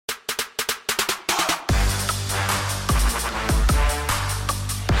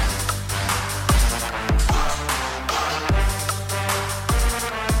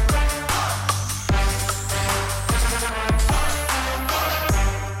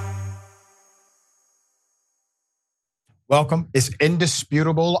Welcome. It's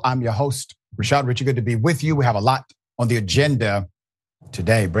indisputable. I'm your host, Rashad Richey. Good to be with you. We have a lot on the agenda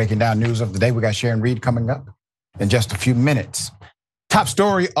today. Breaking down news of the day. We got Sharon Reed coming up in just a few minutes. Top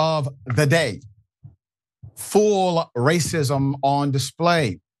story of the day. Full racism on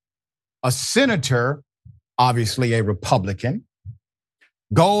display. A senator, obviously a Republican,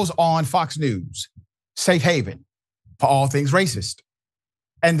 goes on Fox News, safe haven for all things racist.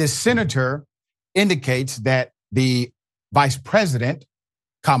 And this senator indicates that the Vice President,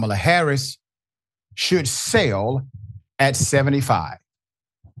 Kamala Harris, should sail at 75.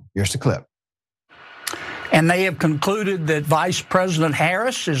 Here's the clip. And they have concluded that Vice President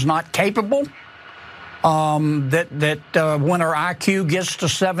Harris is not capable, that when her IQ gets to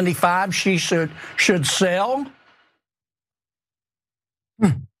 75, she should sail.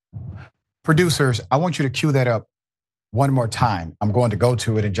 Producers, I want you to cue that up one more time. I'm going to go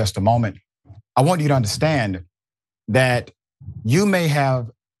to it in just a moment. I want you to understand that you may have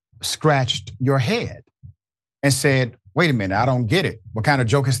scratched your head and said, wait a minute, I don't get it. What kind of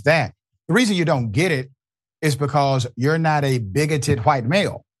joke is that? The reason you don't get it is because you're not a bigoted white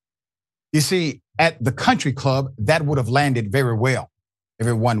male. You see, at the country club, that would have landed very well.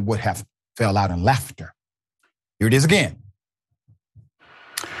 Everyone would have fell out in laughter. Here it is again.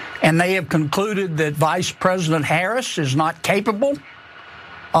 And they have concluded that Vice President Harris is not capable,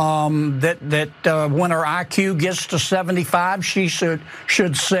 that when her IQ gets to 75, she should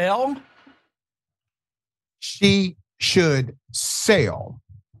sail. She should sail.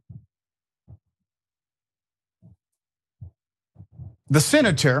 The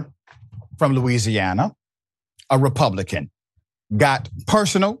senator from Louisiana, a Republican, got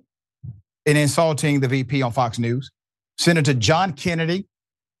personal in insulting the VP on Fox News. Senator John Kennedy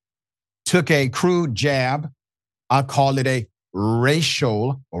took a crude jab, I call it a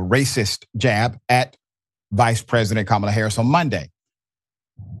racial or racist jab at Vice President Kamala Harris on Monday.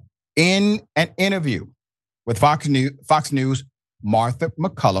 In an interview with Fox News, Martha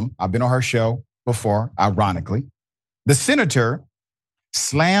McCullum, I've been on her show before, ironically, the senator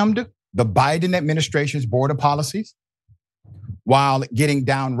slammed the Biden administration's border policies while getting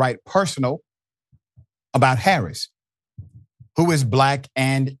downright personal about Harris, who is Black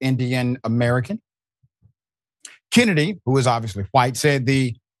and Indian American. Kennedy, who is obviously white, said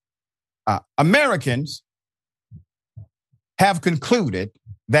the Americans have concluded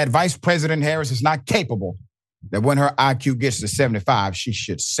that Vice President Harris is not capable, that when her IQ gets to 75, she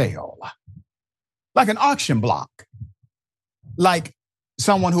should sail. Like an auction block, like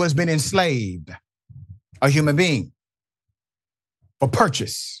someone who has been enslaved, a human being, for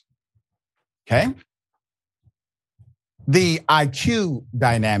purchase, okay? The IQ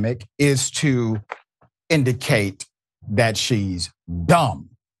dynamic is to indicate that she's dumb.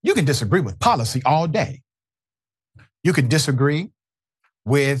 You can disagree with policy all day. You can disagree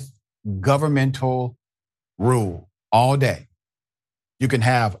with governmental rule all day. You can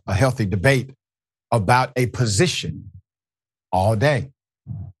have a healthy debate about a position all day.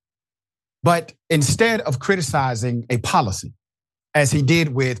 But instead of criticizing a policy, as he did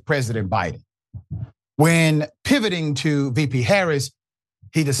with President Biden, when pivoting to VP Harris,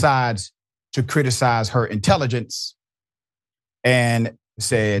 he decides to criticize her intelligence and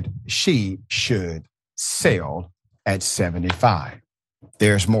said she should sail at 75.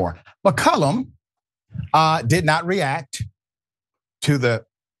 There's more. McCullum did not react to the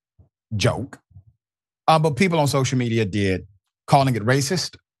joke, but people on social media did, calling it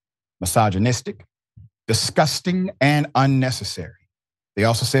racist, misogynistic, disgusting, and unnecessary. They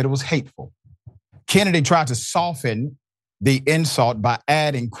also said it was hateful. Kennedy tried to soften the insult by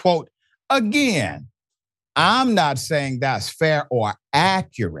adding, quote, again, I'm not saying that's fair or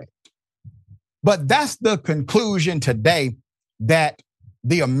accurate, but that's the conclusion today that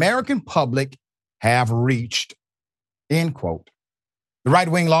the American public have reached, end quote. The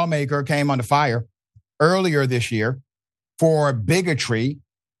right-wing lawmaker came under fire earlier this year for bigotry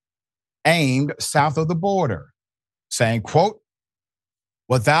aimed south of the border, saying, quote,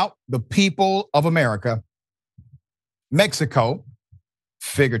 without the people of America, Mexico,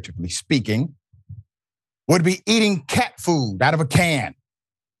 figuratively speaking, would be eating cat food out of a can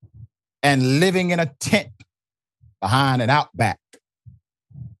and living in a tent behind an outback,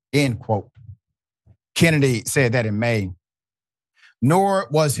 end quote. Kennedy said that in May. Nor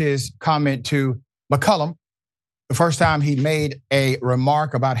was his comment to McCullum the first time he made a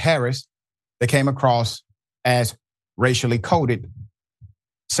remark about Harris that came across as racially coded,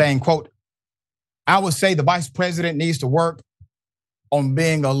 saying, quote, I would say the vice president needs to work on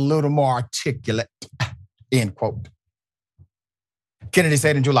being a little more articulate, end quote. Kennedy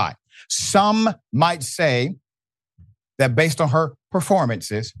said in July, some might say that based on her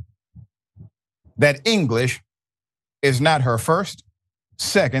performances, that English is not her first,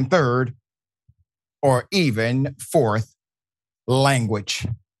 second, third, or even fourth language.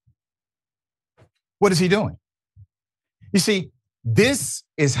 What is he doing? You see, this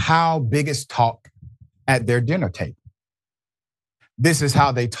is how bigots talk at their dinner table. This is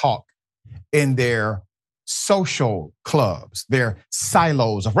how they talk in their social clubs, their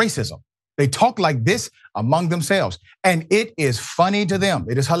silos of racism. They talk like this among themselves, and it is funny to them.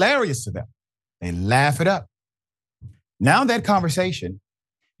 It is hilarious to them. They laugh it up. Now that conversation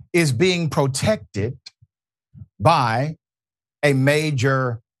is being protected by a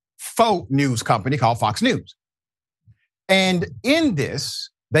major faux news company called Fox News. And in this,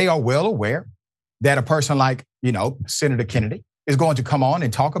 they are well aware that a person like, Senator Kennedy is going to come on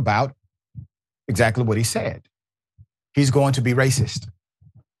and talk about exactly what he said. He's going to be racist.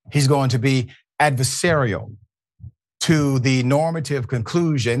 He's going to be adversarial to the normative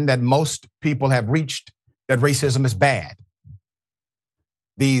conclusion that most people have reached, that racism is bad.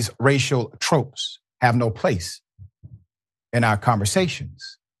 These racial tropes have no place in our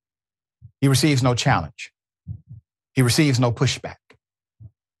conversations. He receives no challenge. He receives no pushback.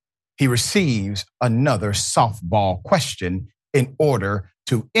 He receives another softball question in order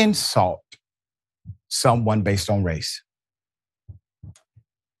to insult someone based on race.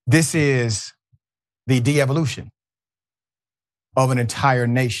 This is the de-evolution of an entire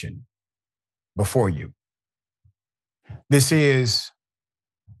nation before you. This is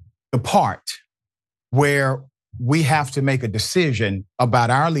the part where we have to make a decision about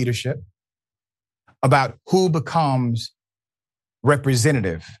our leadership, about who becomes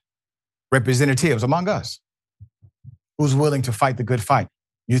representatives among us, who's willing to fight the good fight.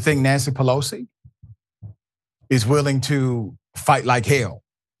 You think Nancy Pelosi is willing to fight like hell?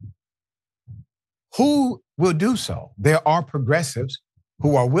 Who will do so? There are progressives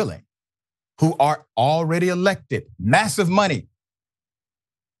who are willing, who are already elected. Massive money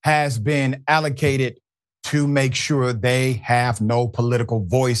has been allocated to make sure they have no political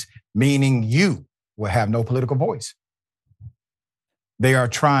voice, meaning you will have no political voice. They are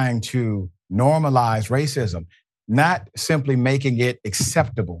trying to normalize racism, not simply making it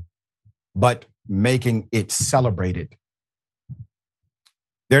acceptable, but making it celebrated.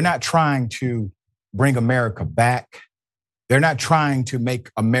 They're not trying to bring America back. They're not trying to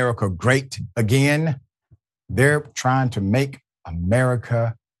make America great again. They're trying to make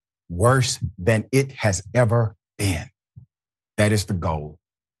America worse than it has ever been. That is the goal.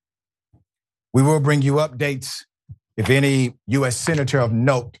 We will bring you updates if any U.S. senator of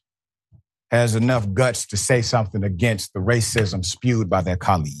note has enough guts to say something against the racism spewed by their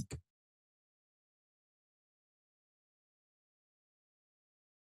colleague.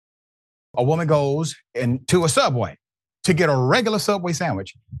 A woman goes into a Subway to get a regular Subway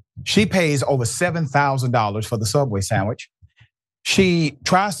sandwich. She pays over $7,000 for the Subway sandwich. She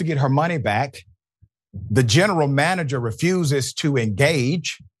tries to get her money back. The general manager refuses to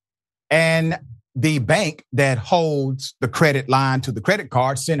engage, and the bank that holds the credit line to the credit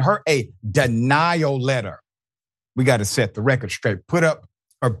card sent her a denial letter. We got to set the record straight. Put up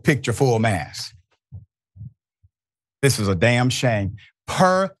her picture full mass. This is a damn shame.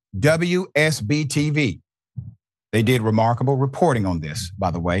 Per WSB TV, they did remarkable reporting on this, by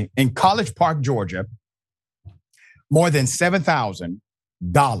the way. In College Park, Georgia, more than $7,000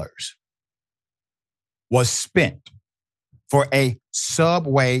 was spent for a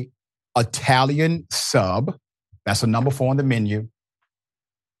Subway Italian sub. That's a number 4 on the menu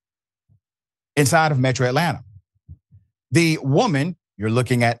inside of Metro Atlanta. The woman, you're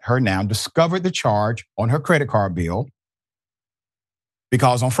looking at her now, discovered the charge on her credit card bill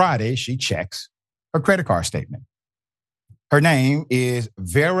because on Friday she checks her credit card statement. Her name is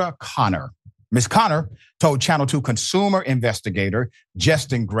Vera Connor. Ms. Connor told Channel 2 consumer investigator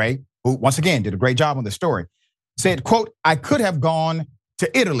Justin Gray, who once again did a great job on the story, said, quote, "I could have gone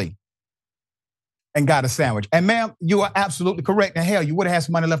to Italy and got a sandwich. And ma'am, you are absolutely correct. And hell, you would have had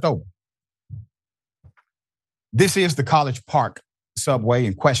some money left over." This is the College Park Subway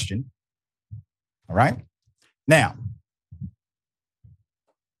in question. All right. Now,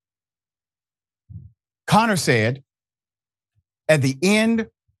 Connor said at the end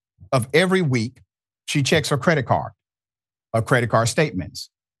of every week, she checks her credit card statements.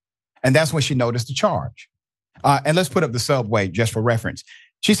 And that's when she noticed the charge. And let's put up the Subway just for reference.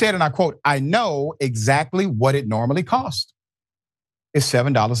 She said, and I quote, "I know exactly what it normally costs. It's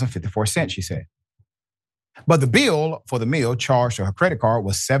 $7.54, she said. But the bill for the meal charged to her credit card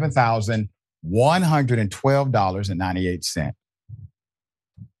was $7,112.98.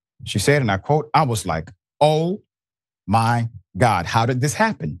 She said, and I quote, "I was like, oh My God, how did this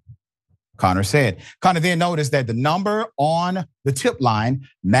happen? Connor said. Connor then noticed that the number on the tip line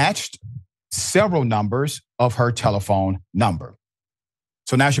matched several numbers of her telephone number.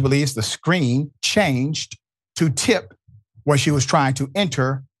 So now she believes the screen changed to tip when she was trying to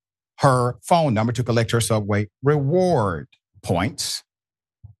enter her phone number to collect her Subway reward points.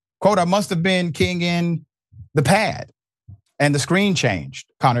 Quote, I must have been keying in the pad and the screen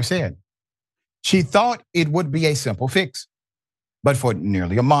changed, Connor said. She thought it would be a simple fix, but for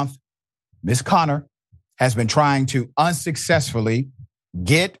nearly a month, Ms. Connor has been trying to unsuccessfully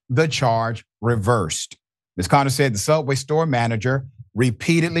get the charge reversed. Ms. Connor said the Subway store manager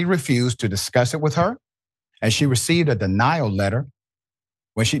repeatedly refused to discuss it with her, and she received a denial letter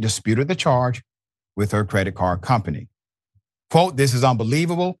when she disputed the charge with her credit card company. Quote, this is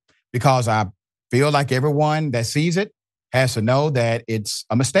unbelievable because I feel like everyone that sees it has to know that it's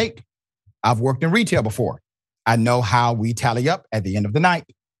a mistake. I've worked in retail before. I know how we tally up at the end of the night.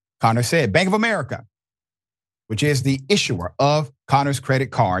 Connor said. Bank of America, which is the issuer of Connor's credit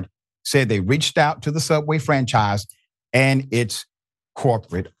card, said they reached out to the Subway franchise and its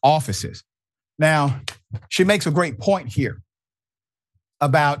corporate offices. Now, she makes a great point here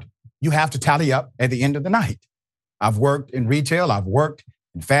about you have to tally up at the end of the night. I've worked in retail. I've worked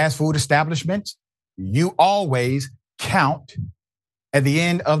in fast food establishments. You always count at the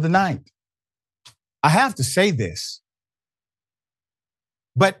end of the night. I have to say this,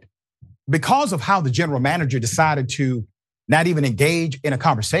 but because of how the general manager decided to not even engage in a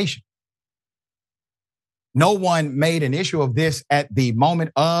conversation, no one made an issue of this at the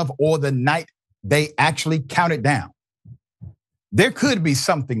moment of or the night they actually counted down. There could be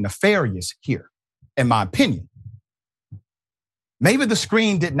something nefarious here, in my opinion. Maybe the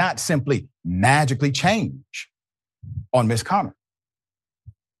screen did not simply magically change on Ms. Connor.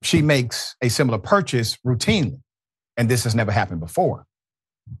 She makes a similar purchase routinely, and this has never happened before.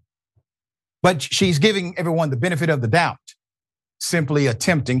 But she's giving everyone the benefit of the doubt, simply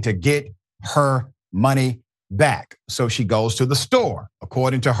attempting to get her money back. So she goes to the store.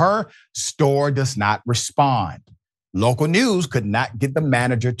 According to her, store does not respond. Local news could not get the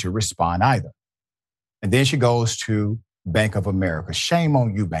manager to respond either. And then she goes to Bank of America. Shame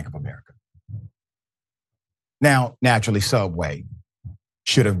on you, Bank of America. Now, naturally, Subway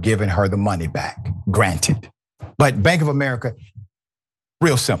should have given her the money back, granted. But Bank of America,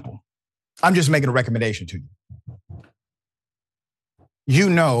 real simple. I'm just making a recommendation to you. You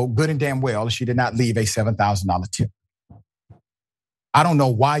know good and damn well she did not leave a $7,000 tip. I don't know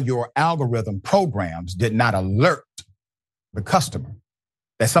why your algorithm programs did not alert the customer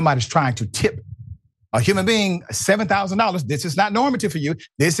that somebody's trying to tip a human being $7,000. This is not normative for you.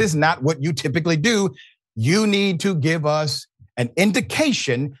 This is not what you typically do. You need to give us an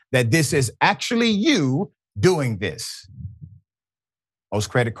indication that this is actually you doing this. Most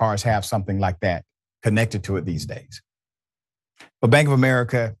credit cards have something like that connected to it these days. But Bank of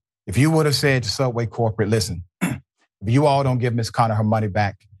America, if you would have said to Subway corporate, listen, if you all don't give Ms. Connor her money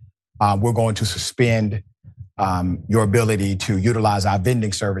back, we're going to suspend your ability to utilize our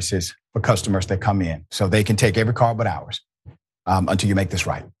vending services for customers that come in. So they can take every card but ours until you make this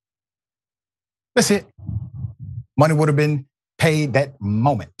right. That's it. Money would have been paid that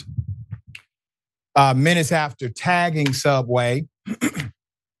moment. Minutes after tagging Subway,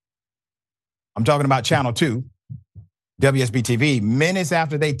 I'm talking about Channel 2, WSB TV, minutes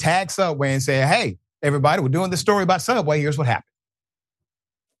after they tagged Subway and said, hey, everybody, we're doing this story about Subway. Here's what happened.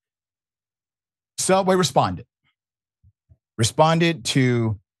 Subway responded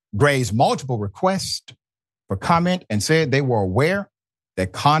to Gray's multiple requests for comment and said they were aware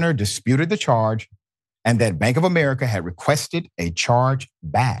that Connor disputed the charge and that Bank of America had requested a charge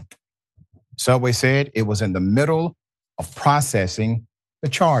back. Subway said it was in the middle of processing the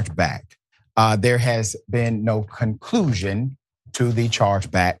charge back. There has been no conclusion to the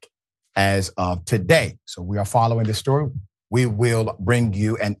chargeback as of today. So we are following the story. We will bring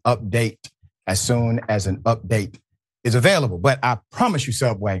you an update as soon as an update is available. But I promise you,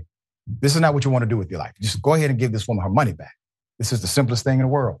 Subway, this is not what you want to do with your life. Just go ahead and give this woman her money back. This is the simplest thing in the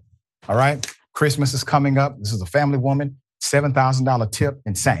world. All right? Christmas is coming up. This is a family woman, $7,000 tip,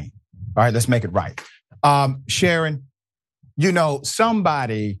 insane. All right, let's make it right. Sharon, you know,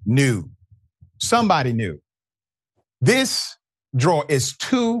 somebody knew. This drawer is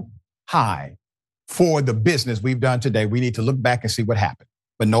too high for the business we've done today. We need to look back and see what happened.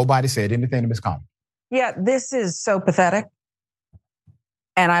 But nobody said anything to Ms. Connor. Yeah, this is so pathetic.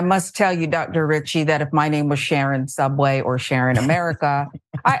 And I must tell you, Dr. Ritchie, that if my name was Sharon Subway or Sharon America,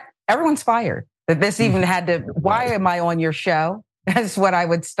 everyone's fired. That this even had to, why am I on your show? That's what I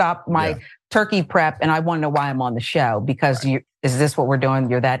would stop my turkey prep. And I want to know why I'm on the show, because is this what we're doing?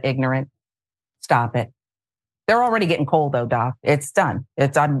 You're that ignorant? Stop it. They're already getting cold though, Doc. It's done.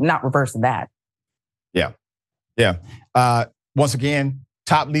 I'm not reversing that. Yeah. Once again,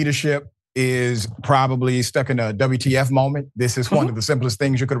 top leadership is probably stuck in a WTF moment. This is one of the simplest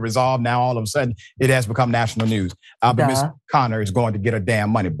things you could have resolved. Now, all of a sudden, it has become national news. But Ms. Connor is going to get her damn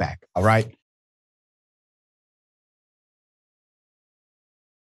money back, all right?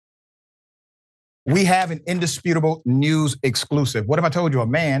 We have an indisputable news exclusive. What if I told you a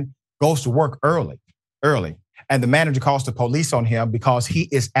man goes to work early, and the manager calls the police on him because he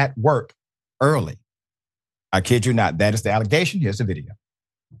is at work early? I kid you not. That is the allegation. Here's the video.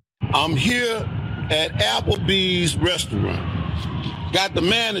 I'm here at Applebee's restaurant. Got the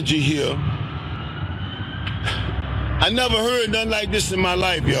manager here. I never heard nothing like this in my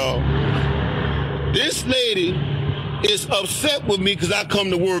life, y'all. This lady is upset with me because I come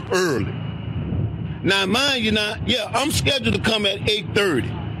to work early. Now, mind you, I'm scheduled to come at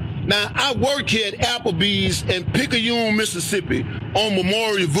 8:30. Now, I work here at Applebee's in Picayune, Mississippi on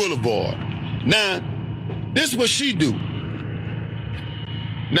Memorial Boulevard. Now, this is what she do.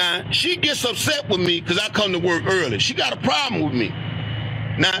 Now, she gets upset with me because I come to work early. She got a problem with me.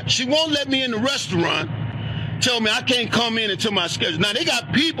 Now, she won't let me in the restaurant, tell me I can't come in until my schedule. Now, they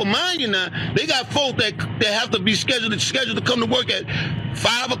got people, mind you now, they got folk that have to be scheduled to come to work at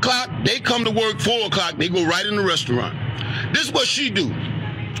 5 o'clock. They come to work 4 o'clock. They go right in the restaurant. This is what she do.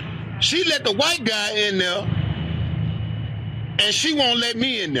 She let the white guy in there, and she won't let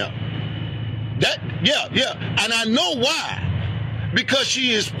me in there. And I know why. Because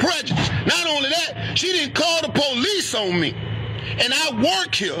she is prejudiced. Not only that, she didn't call the police on me. And I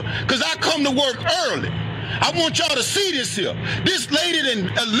work here because I come to work early. I want y'all to see this here. This lady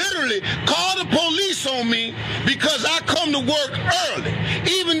literally called the police on me because I come to work early.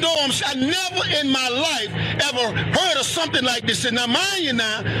 Even though I never in my life ever heard of something like this. And now, mind you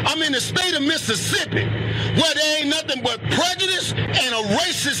now, I'm in the state of Mississippi where there ain't nothing but prejudice and a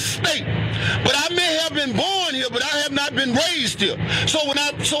racist state. But I may have been born here, but I have not been raised here. So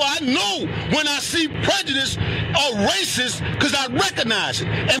I know when I see prejudice or racist because I recognize it.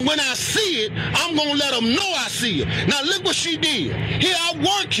 And when I see it, I'm going to let them know I see it. Now, look what she did. Here I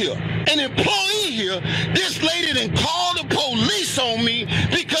work here, an employee here. This lady done called the police on me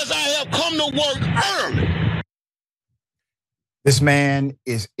because I have come to work early. This man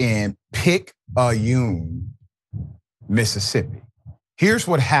is in Picayune, Mississippi. Here's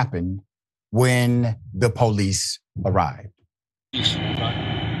what happened when the police arrived.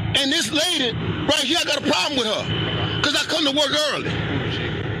 And this lady right here, I got a problem with her because I come to work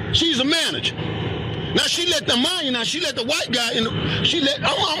early. She's a manager. Now she let the white guy in.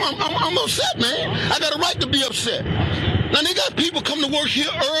 I'm upset, man. I got a right to be upset. Now they got people come to work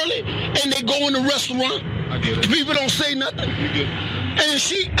here early and they go in the restaurant. I get it. People don't say nothing. You get it. And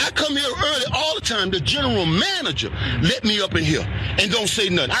I come here early all the time. The general manager let me up in here and don't say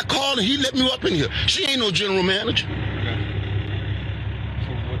nothing. I called and he let me up in here. She ain't no general manager.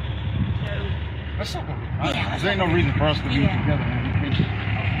 That's not gonna be right. There ain't no reason for us to be together, man.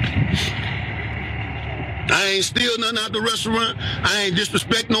 I ain't steal nothing out the restaurant. I ain't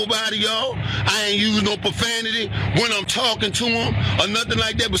disrespect nobody, y'all. I ain't use no profanity when I'm talking to them or nothing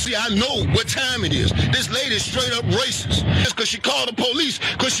like that. But see, I know what time it is. This lady's straight up racist. It's because she called the police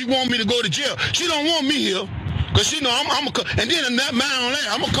because she want me to go to jail. She don't want me here. Because she know I'm and then I'm not mad on that.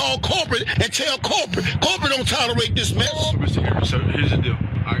 I'm going to call corporate and tell corporate. Corporate don't tolerate this mess. Mr. Harris, so here's the deal.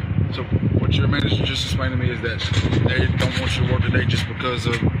 All right, so what your manager just explained to me is that they don't want you to work today just because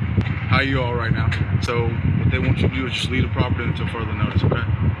of how you are right now. So what they want you to do is just leave the property until further notice, okay?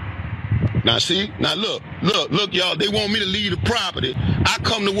 Now look, y'all, they want me to leave the property. I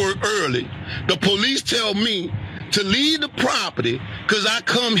come to work early. The police tell me to leave the property because I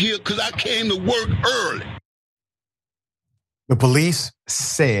come here because I came to work early. The police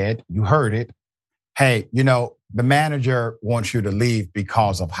said, you heard it, hey, the manager wants you to leave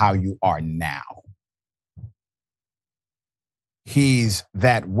because of how you are now. He's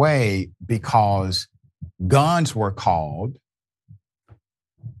that way because guns were called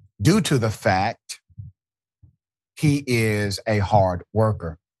due to the fact he is a hard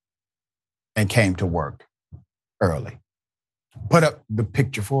worker and came to work early. Put up the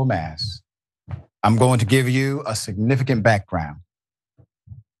picture full mass. I'm going to give you a significant background.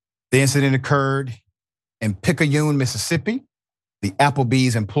 The incident occurred in Picayune, Mississippi. The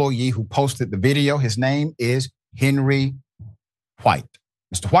Applebee's employee who posted the video, his name is Henry White.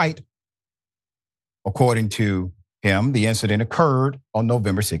 Mr. White, according to him, the incident occurred on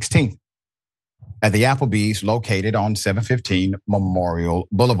November 16th. at the Applebee's located on 715 Memorial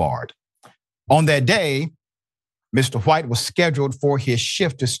Boulevard. On that day, Mr. White was scheduled for his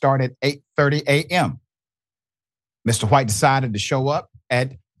shift to start at 8:30 a.m. Mr. White decided to show up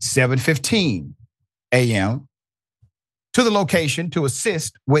at 7:15 a.m. to the location to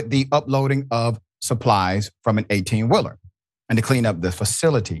assist with the uploading of supplies from an 18-wheeler and to clean up the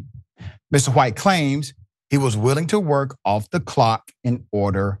facility. Mr. White claims he was willing to work off the clock in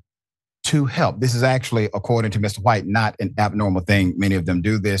order to help. This is actually, according to Mr. White, not an abnormal thing. Many of them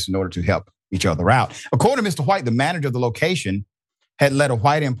do this in order to help each other out. According to Mr. White, the manager of the location had let a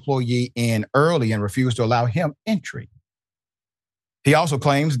white employee in early and refused to allow him entry. He also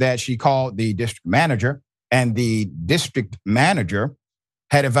claims that she called the district manager, and the district manager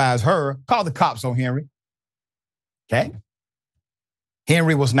had advised her, call the cops on Henry. Okay.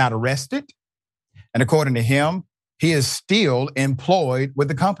 Henry was not arrested. And according to him, he is still employed with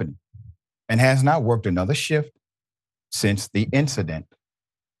the company and has not worked another shift since the incident.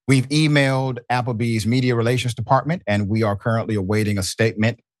 We've emailed Applebee's media relations department, and we are currently awaiting a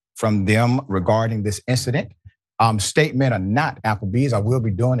statement from them regarding this incident. Statement or not Applebee's, I will be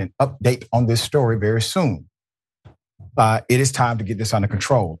doing an update on this story very soon. It is time to get this under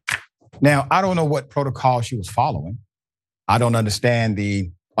control. Now, I don't know what protocol she was following. I don't understand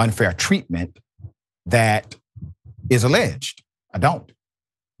the unfair treatment that is alleged. I don't.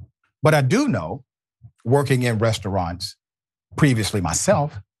 But I do know, working in restaurants previously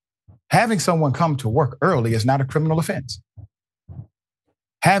myself, having someone come to work early is not a criminal offense.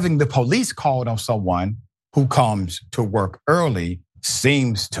 Having the police called on someone who comes to work early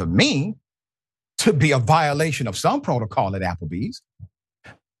seems to me to be a violation of some protocol at Applebee's.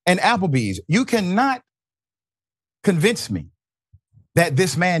 And Applebee's, you cannot convince me that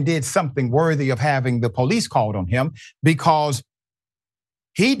this man did something worthy of having the police called on him, because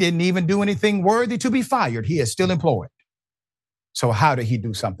he didn't even do anything worthy to be fired. He is still employed. So how did he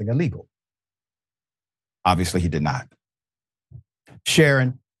do something illegal? Obviously, he did not.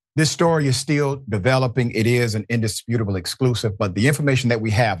 Sharon, this story is still developing. It is an indisputable exclusive, but the information that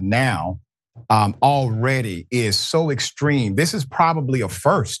we have now already is so extreme. This is probably a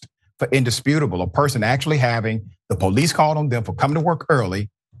first for indisputable, a person actually having the police called on them for coming to work early,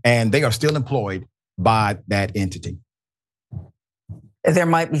 and they are still employed by that entity. There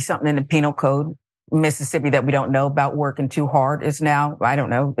might be something in the penal code, Mississippi, that we don't know about. Working too hard is now, I don't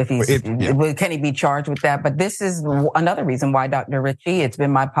know if can he be charged with that? But this is another reason why, Dr. Ritchie, it's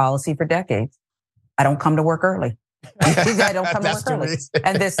been my policy for decades. I don't come to work early. I don't come to work early.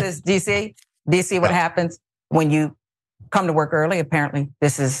 And this is, do you see what happens when you come to work early? Apparently,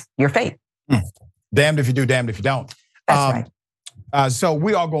 this is your fate. Damned if you do, damned if you don't. That's right. So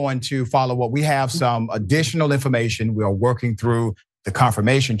we are going to follow up. We have some additional information. We are working through the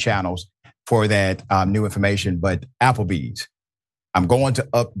confirmation channels for that new information, but Applebee's, I'm going to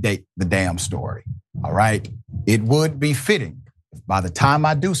update the damn story, all right? It would be fitting if by the time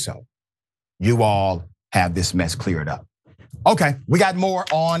I do so, you all have this mess cleared up. Okay, we got more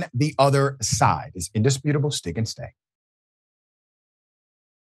on the other side. It's indisputable, stick and stay.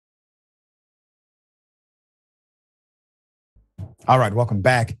 All right, welcome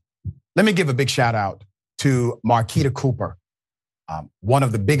back. Let me give a big shout out to Marquita Cooper, one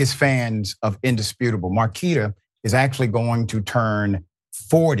of the biggest fans of Indisputable. Marquita is actually going to turn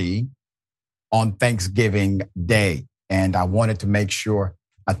 40 on Thanksgiving Day. And I wanted to make sure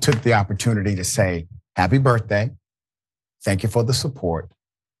I took the opportunity to say, happy birthday. Thank you for the support.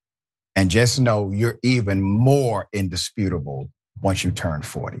 And just know you're even more indisputable once you turn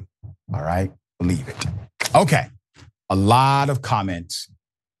 40. All right, believe it. Okay, a lot of comments.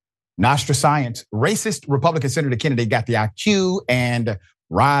 Nostra Science, racist Republican Senator Kennedy got the IQ and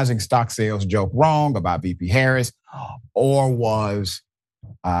rising stock sales joke wrong about VP Harris, or was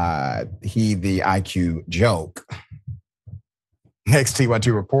he the IQ joke? Next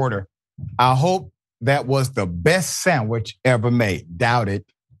TY2 reporter, I hope that was the best sandwich ever made. Doubt it.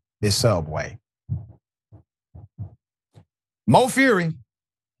 It's Subway. Mo Fury,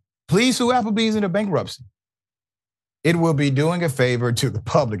 please sue Applebee's into bankruptcy. It will be doing a favor to the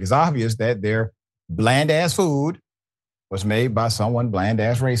public. It's obvious that their bland-ass food was made by someone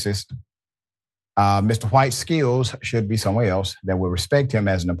bland-ass racist. Mr. White's skills should be somewhere else that will respect him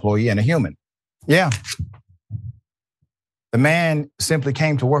as an employee and a human. Yeah. The man simply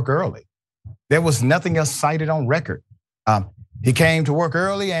came to work early. There was nothing else cited on record. He came to work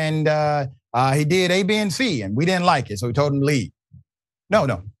early and he did A, B, and C, and we didn't like it, so we told him to leave.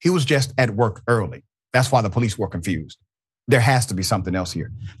 No, he was just at work early. That's why the police were confused. There has to be something else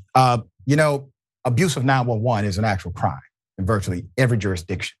here. Abuse of 911 is an actual crime in virtually every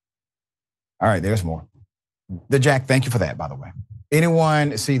jurisdiction. All right, there's more. The Jack, thank you for that, by the way.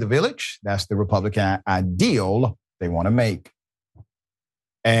 Anyone see The Village? That's the Republican ideal they want to make.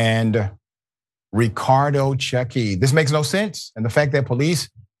 And Ricardo Chucky. This makes no sense. And the fact that police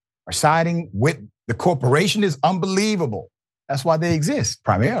are siding with the corporation is unbelievable. That's why they exist,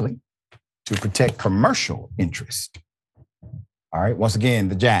 primarily to protect commercial interest. All right, once again,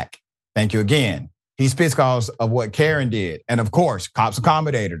 the Jack, thank you again. He's pissed because of what Karen did. And of course, cops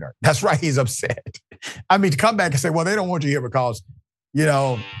accommodated her. That's right, he's upset. I mean, to come back and say, well, they don't want you here because,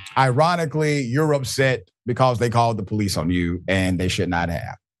 ironically, you're upset because they called the police on you and they should not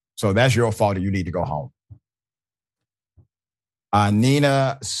have. So that's your fault and you need to go home.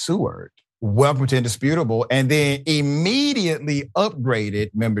 Nina Seward, welcome to Indisputable, and then immediately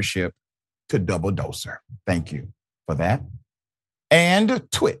upgraded membership to Double Doser. Thank you for that.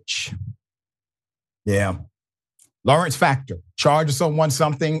 And Twitch. Yeah. Lawrence Factor, charging someone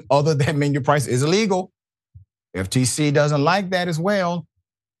something other than menu price is illegal. FTC doesn't like that as well.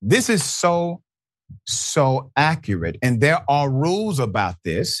 This is so accurate. And there are rules about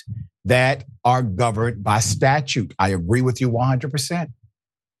this that are governed by statute. I agree with you 100%.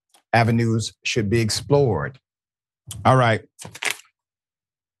 Avenues should be explored. All right.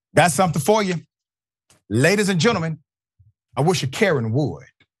 Got something for you. Ladies and gentlemen, I wish a Karen would.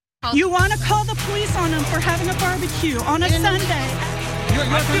 You want to call the police on them for having a barbecue on a Sunday.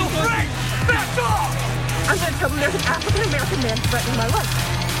 I feel free! Back off! I'm going to tell them there's an African-American man threatening my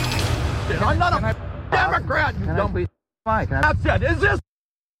life. I'm not a Democrat, you dumb. That's it. Is this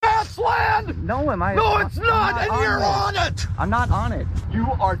ass land? No, am I? No, it's not, and you're on it! I'm not on it. You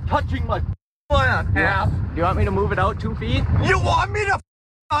are touching my land, ass. Do you want me to move it out 2 feet? You want me to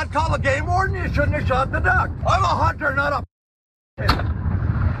not call a game warden? You shouldn't have shot the duck. I'm a hunter, not a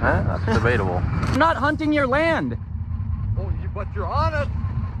That's debatable. I'm not hunting your land. Oh, but you're on it.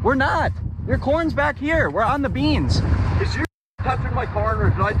 We're not. Your corn's back here. We're on the beans. Is your touching my corn, or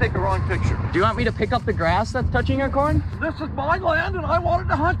did I take the wrong picture? Do you want me to pick up the grass that's touching your corn? This is my land, and I wanted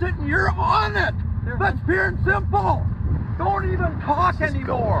to hunt it, and you're on it. That's pure and simple. Don't even talk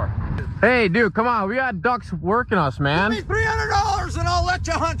anymore. Hey, dude, come on. We got ducks working us, man. Give me $300, and I'll let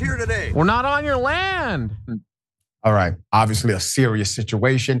you hunt here today. We're not on your land. All right, obviously a serious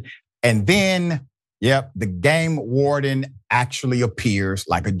situation. And then, the game warden actually appears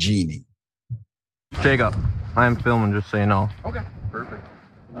like a genie. Jacob, I'm filming, just so you know. Okay, perfect.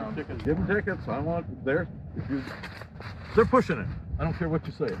 Give them tickets. I want they're pushing it. I don't care what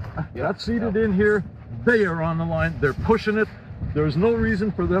you say. That's seated in here. They are on the line. They're pushing it. There's no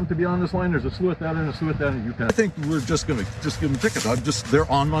reason for them to be on this line. There's a slew at that end, a slew at that end. I think we're just gonna give them tickets. They're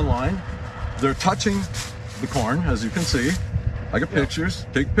on my line. They're touching the corn, as you can see. I got pictures.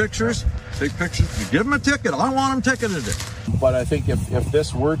 Take pictures. Take pictures. You give them a ticket. I want them ticketed. But I think if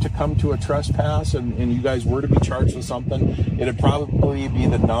this were to come to a trespass and you guys were to be charged with something, it'd probably be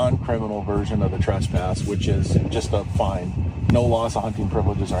the non-criminal version of the trespass, which is just a fine. No loss of hunting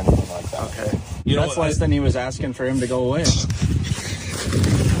privileges or anything like that. Okay. That's less than he was asking for him to go away. He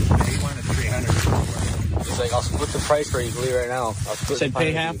wanted 300. He's like, I'll split the price for you right now. He said,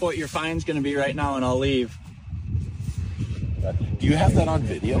 pay half what your fine's going to be right now and I'll leave. Do you have that on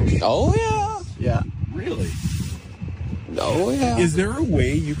video? Oh, yeah. Yeah. Really? Oh, yeah. Is there a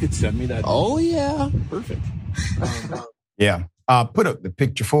way you could send me that? Oh, yeah. Perfect. Put up the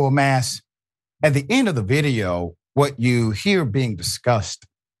picture full mass. At the end of the video, what you hear being discussed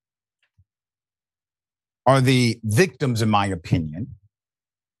are the victims, in my opinion,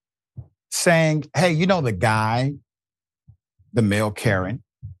 saying, hey, the guy, the male Karen,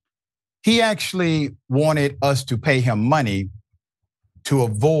 he actually wanted us to pay him money to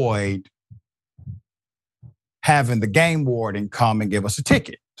avoid having the game warden come and give us a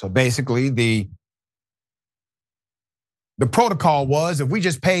ticket. So basically the protocol was if we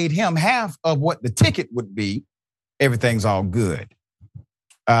just paid him half of what the ticket would be, everything's all good.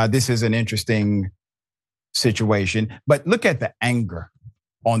 This is an interesting situation, but look at the anger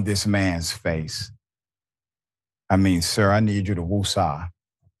on this man's face. I mean, sir, I need you to woosah.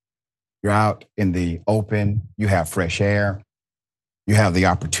 You're out in the open, you have fresh air, you have the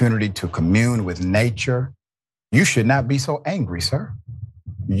opportunity to commune with nature. You should not be so angry, sir.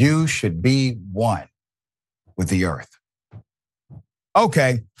 You should be one with the earth.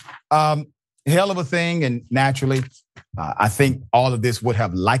 Okay, hell of a thing, and naturally, I think all of this would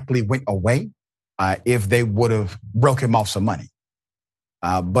have likely went away if they would have broke him off some money.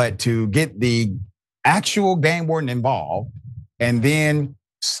 But to get the actual game warden involved and then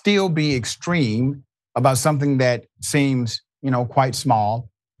still be extreme about something that seems, quite small,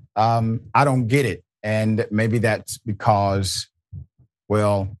 I don't get it. And maybe that's because,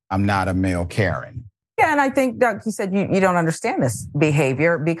 well, I'm not a male Karen. Yeah, and I think, Doug, he said you don't understand this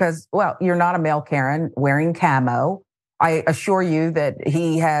behavior because, well, you're not a male Karen wearing camo. I assure you that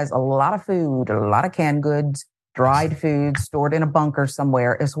he has a lot of food, a lot of canned goods, dried food stored in a bunker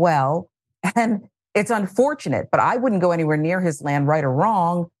somewhere as well. And it's unfortunate, but I wouldn't go anywhere near his land, right or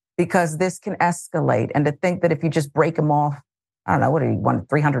wrong, because this can escalate. And to think that if you just break him off, I don't know, what do you want,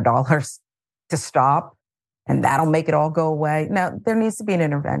 $300 to stop? And that'll make it all go away. No, there needs to be an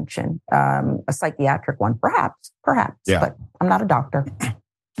intervention, a psychiatric one, perhaps, yeah. But I'm not a doctor.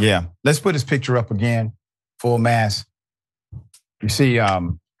 Yeah, let's put his picture up again, full mass. You see, a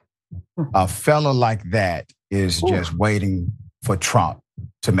fella like that is just waiting for Trump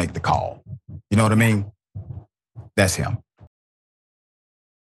to make the call. You know what I mean? That's him.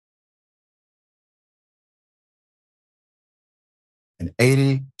 An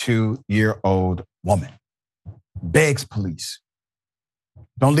 82-year-old woman begs police,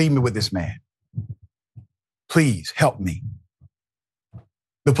 don't leave me with this man. Please help me.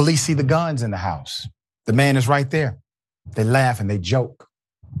 The police see the guns in the house. The man is right there. They laugh and they joke.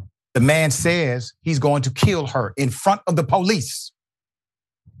 The man says he's going to kill her in front of the police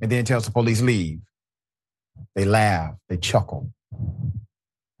and then tells the police leave. They laugh, they chuckle.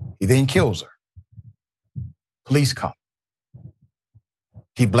 He then kills her. Police come.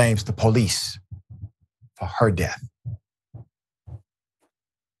 He blames the police for her death.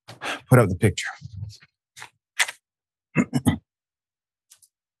 Put up the picture.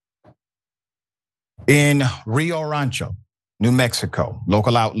 In Rio Rancho, New Mexico,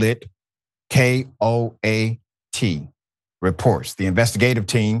 local outlet KOAT reports the investigative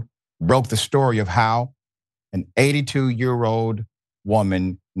team broke the story of how an 82-year-old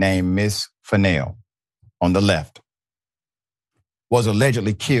woman named Miss Fennell on the left was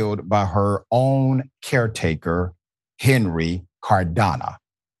allegedly killed by her own caretaker, Henry Cardona,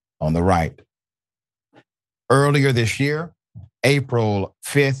 on the right. Earlier this year, April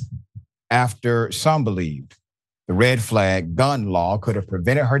 5th, after some believed the red flag gun law could have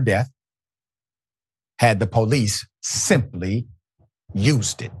prevented her death, had the police simply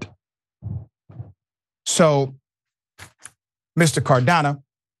used it. So, Mr. Cardona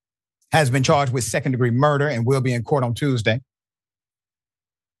has been charged with second-degree murder and will be in court on Tuesday.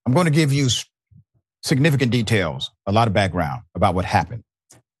 I'm going to give you significant details, a lot of background about what happened.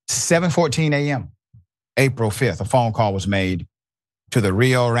 7:14 a.m., April 5th, a phone call was made to the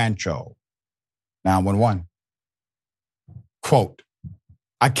Rio Rancho 911. Quote,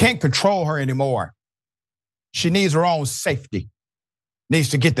 I can't control her anymore. She needs her own safety. Needs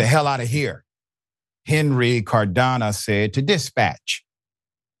to get the hell out of here, Henry Cardona said to dispatch.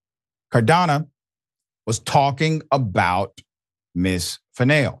 Cardona was talking about Miss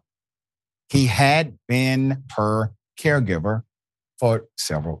Fennell. He had been her caregiver for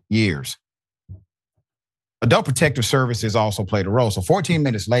several years. Adult Protective Services also played a role. So 14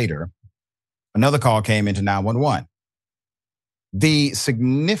 minutes later, another call came into 911. The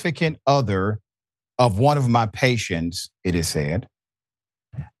significant other of one of my patients, it is said,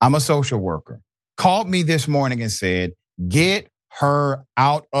 I'm a social worker, called me this morning and said, get her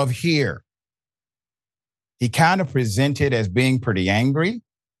out of here. He kind of presented as being pretty angry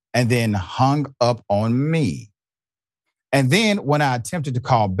and then hung up on me. And then when I attempted to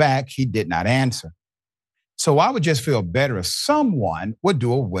call back, he did not answer. So I would just feel better if someone would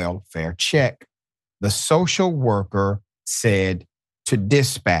do a welfare check. The social worker said to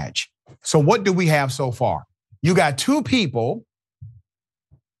dispatch. So what do we have so far? You got two people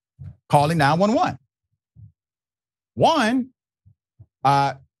calling 911. One,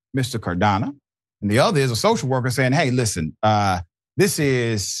 Mr. Cardona, and the other is a social worker saying, hey, listen, this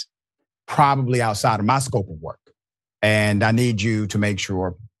is probably outside of my scope of work, and I need you to make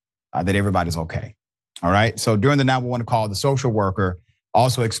sure that everybody's okay. All right. So during the 911 call, the social worker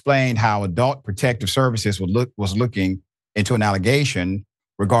also explained how Adult Protective Services was looking into an allegation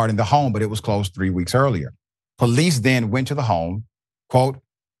regarding the home, but it was closed 3 weeks earlier. Police then went to the home. Quote,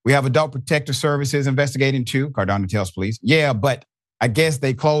 we have Adult Protective Services investigating too, Cardona tells police. Yeah, but I guess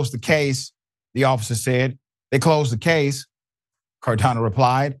they closed the case, the officer said. They closed the case, Cardona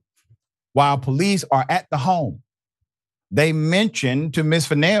replied. While police are at the home, they mentioned to Ms.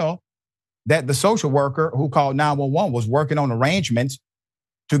 Fennell that the social worker who called 911 was working on arrangements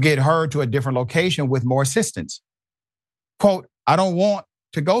to get her to a different location with more assistance. Quote, I don't want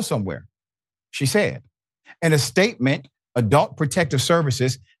to go somewhere, she said. In a statement, Adult Protective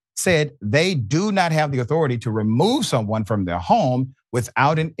Services said they do not have the authority to remove someone from their home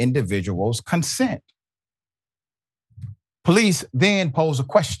without an individual's consent. Police then posed a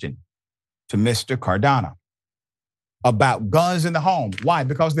question to Mr. Cardona. about guns in the home. Why?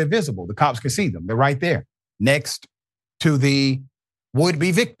 Because they're visible. The cops can see them. They're right there next to the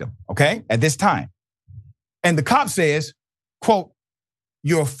would-be victim, okay, at this time. And the cop says, quote,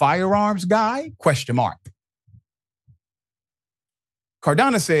 "You're a firearms guy?" ?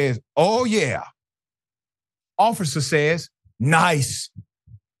 Cardona says, "Oh yeah." Officer says, "Nice."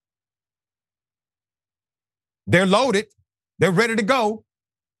 They're loaded. They're ready to go.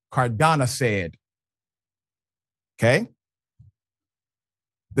 Cardona said, okay.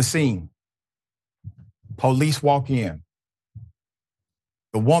 The scene. Police walk in.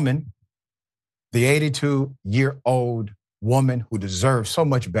 The woman, the 82-year-old woman who deserves so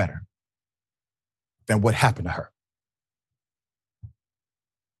much better than what happened to her.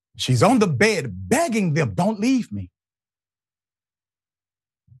 She's on the bed begging them, "Don't leave me.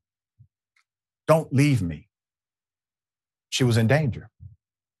 Don't leave me." She was in danger.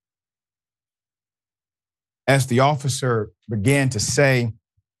 As the officer began to say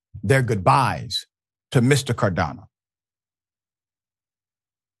their goodbyes to Mr. Cardona,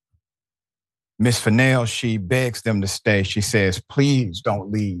 Miss Fennell, she begs them to stay. She says, "Please don't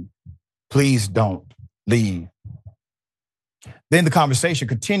leave. Please don't leave." Then the conversation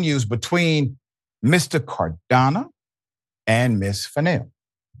continues between Mr. Cardona and Miss Fennell.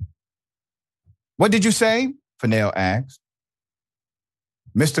 "What did you say?" Fennell asked.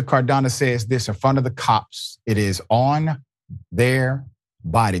 Mr. Cardona says this in front of the cops. It is on their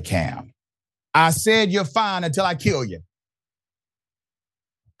body cam. "I said you're fine until I kill you."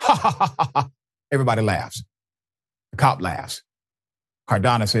 Ha ha ha ha. Everybody laughs. The cop laughs.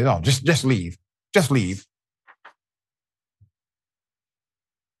 Cardona says, "Oh, just leave. Just leave."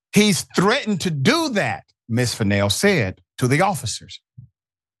 "He's threatened to do that," Miss Fennell said to the officers.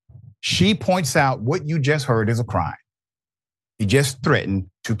 She points out what you just heard is a crime. He just threatened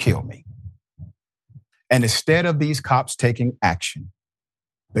to kill me. And instead of these cops taking action,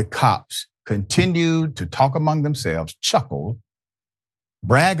 the cops continued to talk among themselves, chuckle,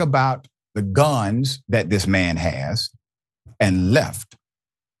 brag about the guns that this man has, and left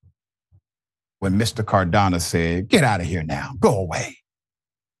when Mr. Cardona said, "Get out of here now, go away."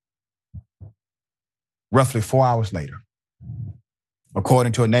 Roughly 4 hours later,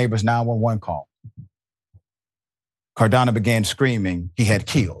 according to a neighbor's 911 call, Cardona began screaming he had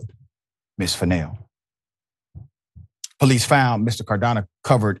killed Miss Fennell. Police found Mr. Cardona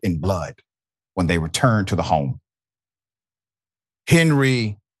covered in blood when they returned to the home.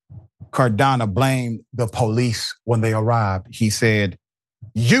 Henry Cardona blamed the police when they arrived. He said,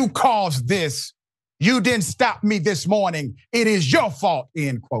 "You caused this. You didn't stop me this morning. It is your fault,"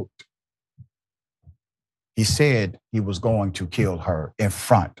 end quote. He said he was going to kill her in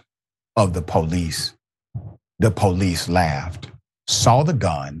front of the police. The police laughed, saw the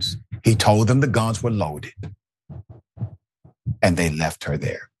guns. He told them the guns were loaded, and they left her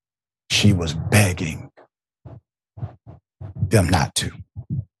there. She was begging them not to.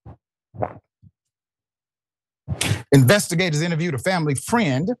 Investigators interviewed a family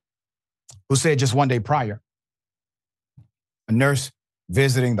friend who said just one day prior, a nurse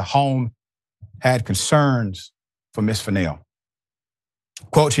visiting the home had concerns for Miss Fennell.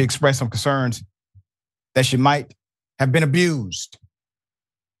 Quote, she expressed some concerns that she might have been abused.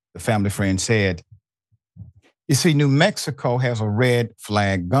 The family friend said, "You see, New Mexico has a red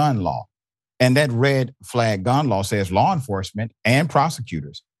flag gun law. And that red flag gun law says law enforcement and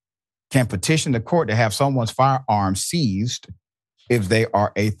prosecutors can petition the court to have someone's firearm seized if they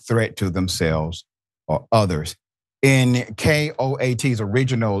are a threat to themselves or others." In KOAT's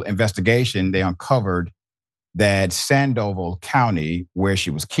original investigation, they uncovered that Sandoval County, where she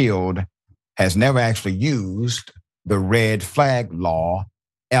was killed, has never actually used the red flag law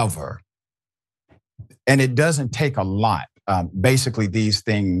ever. And it doesn't take a lot. Basically, these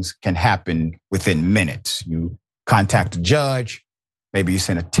things can happen within minutes. You contact a judge, maybe you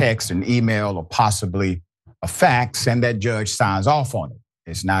send a text, an email, or possibly a fax, and that judge signs off on it.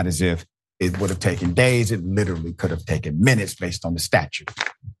 It's not as if it would have taken days. It literally could have taken minutes based on the statute.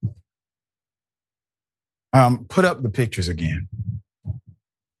 Put up the pictures again.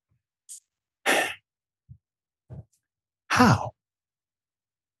 How?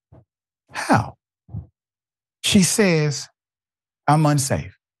 She says, "I'm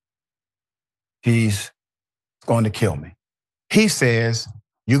unsafe. He's going to kill me." He says,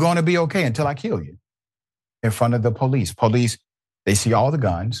 "You're going to be okay until I kill you," in front of the police. Police, they see all the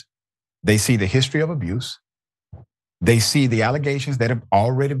guns. They see the history of abuse. They see the allegations that have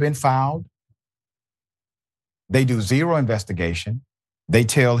already been filed. They do zero investigation. They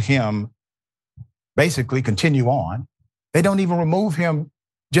tell him, basically, continue on. They don't even remove him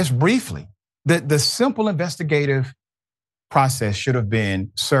just briefly. The simple investigative process should have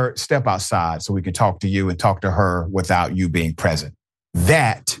been, sir, step outside so we can talk to you and talk to her without you being present.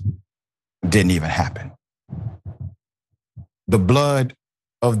 That didn't even happen. The blood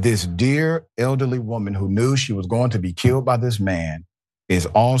of this dear elderly woman who knew she was going to be killed by this man is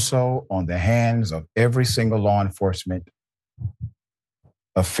also on the hands of every single law enforcement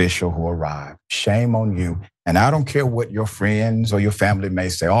official who arrived. Shame on you. And I don't care what your friends or your family may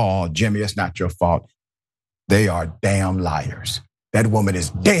say. Oh, Jimmy, it's not your fault. They are damn liars. That woman is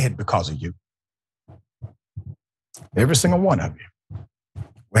dead because of you. Every single one of you.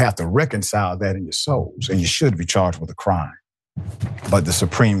 We have to reconcile that in your souls, and you should be charged with a crime. But the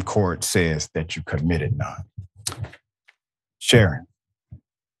Supreme Court says that you committed none. Sharon,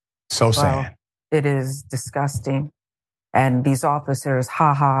 so sad. Well, it is disgusting. And these officers,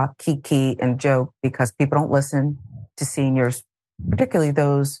 kiki, and joke because people don't listen to seniors, particularly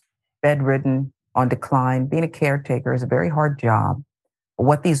those bedridden, on decline. Being a caretaker is a very hard job. But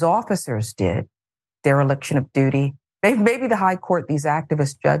what these officers did, dereliction of duty, maybe the high court, these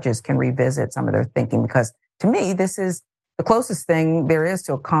activist judges can revisit some of their thinking, because to me, this is the closest thing there is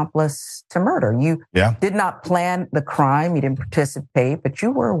to accomplice to murder. You did not plan the crime, you didn't participate, but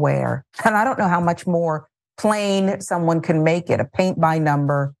you were aware. And I don't know how much more plain someone can make it, a paint by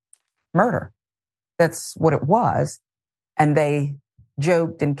number murder. That's what it was. And they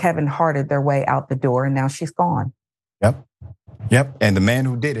joked and Kevin hearted their way out the door, and now she's gone. Yep. And the man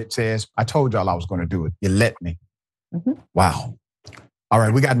who did it says, I told y'all I was going to do it. You let me. Mm-hmm. Wow. All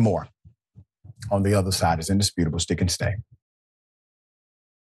right, we got more. On the other side is indisputable. Stick and stay.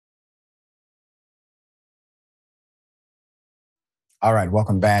 All right,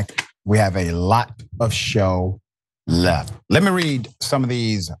 welcome back. We have a lot of show left. Let me read some of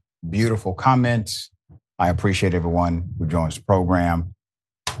these beautiful comments. I appreciate everyone who joins the program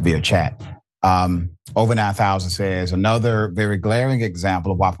via chat. Over 9,000 says, another very glaring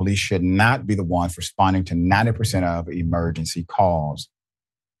example of why police should not be the ones responding to 90% of emergency calls.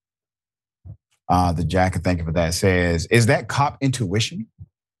 The jacket, thank you for that, says, is that cop intuition?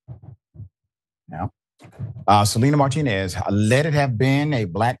 No. Selena Martinez, let it have been a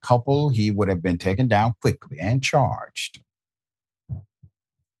black couple, he would have been taken down quickly and charged.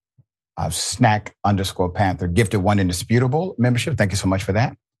 Snack_Panther, gifted one indisputable membership. Thank you so much for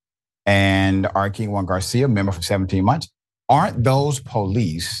that. And R. King One Garcia, member for 17 months. Aren't those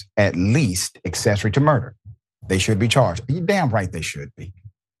police at least accessory to murder? They should be charged. You're damn right they should be.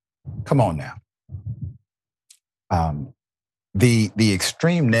 Come on now. The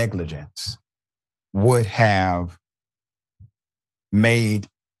extreme negligence would have made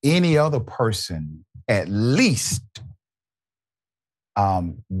any other person at least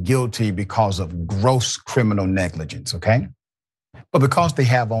guilty because of gross criminal negligence, okay? But because they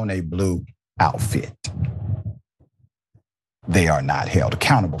have on a blue outfit, they are not held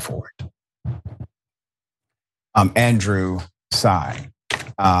accountable for it. Andrew Tsai,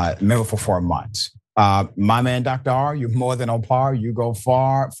 member for 4 months. My man, Dr. R, you're more than on par. You go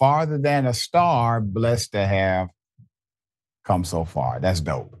farther than a star. Blessed to have come so far. That's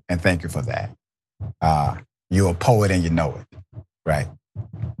dope. And thank you for that. You're a poet and you know it. Right.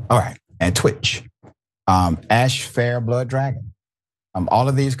 All right. And Twitch. Ash Fair Blood Dragon. All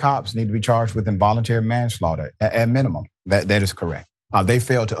of these cops need to be charged with involuntary manslaughter at minimum. That is correct. They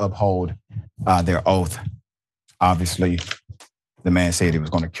failed to uphold their oath. Obviously, the man said he was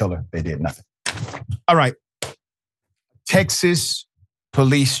going to kill her. They did nothing. All right. Texas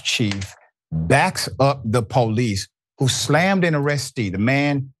police chief backs up the police who slammed an arrestee. The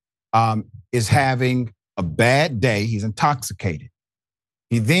man is having a bad day. He's intoxicated.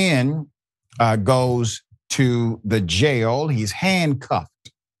 He then goes to the jail. He's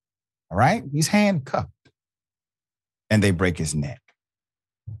handcuffed. All right? He's handcuffed. And they break his neck.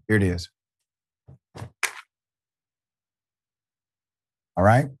 Here it is. All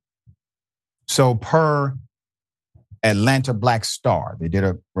right? So per Atlanta Black Star, they did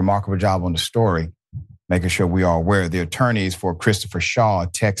a remarkable job on the story, making sure we are aware. The attorneys for Christopher Shaw, a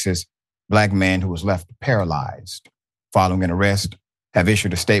Texas black man who was left paralyzed following an arrest, have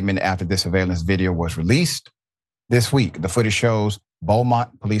issued a statement after this surveillance video was released this week. The footage shows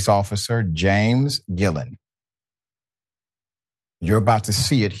Beaumont police officer James Gillen. You're about to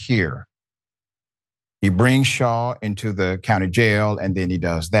see it here. He brings Shaw into the county jail, and then he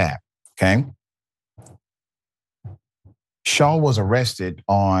does that, okay? Shaw was arrested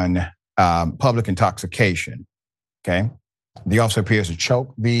on public intoxication, okay? The officer appears to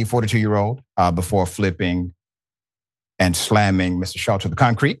choke the 42-year-old before flipping and slamming Mr. Shaw to the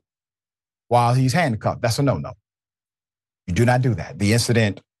concrete while he's handcuffed. That's a no-no. You do not do that. The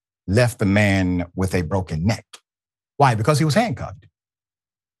incident left the man with a broken neck. Why? Because he was handcuffed.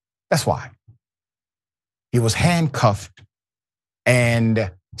 That's why. He was handcuffed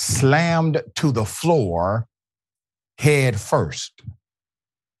and slammed to the floor head first.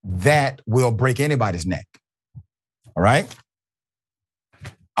 That will break anybody's neck. All right?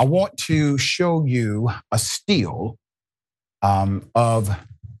 I want to show you a still of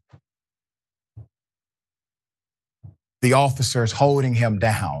the officers holding him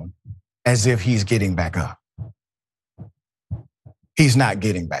down as if he's getting back up. He's not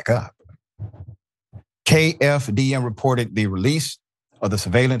getting back up. KFDM reported the release of the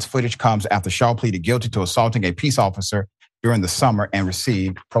surveillance footage comes after Shaw pleaded guilty to assaulting a peace officer during the summer and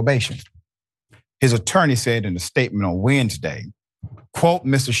received probation. His attorney said in a statement on Wednesday, quote,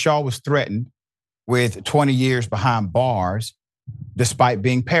 Mr. Shaw was threatened with 20 years behind bars despite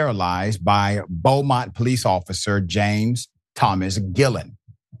being paralyzed by Beaumont police officer James Thomas Gillen.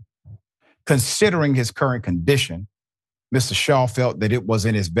 Considering his current condition, Mr. Shaw felt that it was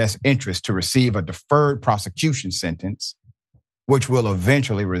in his best interest to receive a deferred prosecution sentence, which will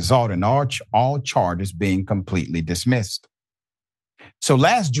eventually result in all charges being completely dismissed. So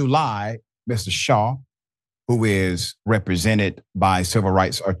last July, Mr. Shaw, who is represented by civil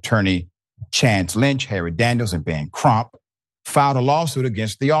rights attorney Chance Lynch, Harry Daniels, and Ben Crump, filed a lawsuit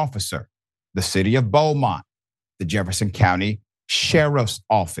against the officer, the city of Beaumont, the Jefferson County Sheriff's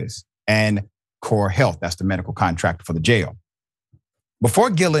Office, and Core Health, that's the medical contractor for the jail.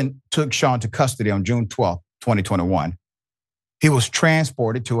 Before Gillen took Shaw into custody on June 12, 2021, he was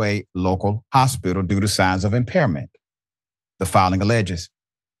transported to a local hospital due to signs of impairment, the filing alleges.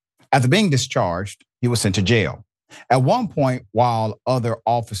 After being discharged, he was sent to jail. At one point, while other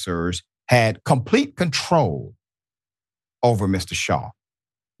officers had complete control over Mr. Shaw,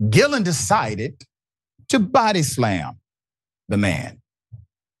 Gillen decided to body slam the man,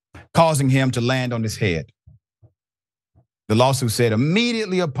 causing him to land on his head. The lawsuit said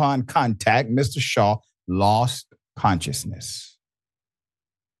immediately upon contact, Mr. Shaw lost consciousness.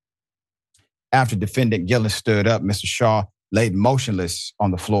 After defendant Gillen stood up, Mr. Shaw laid motionless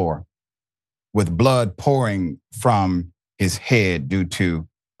on the floor with blood pouring from his head due to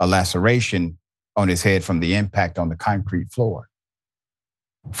a laceration on his head from the impact on the concrete floor.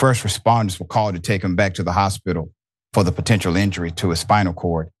 First responders were called to take him back to the hospital for the potential injury to his spinal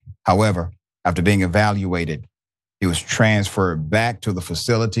cord. However, after being evaluated, he was transferred back to the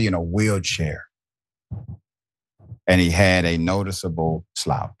facility in a wheelchair, and he had a noticeable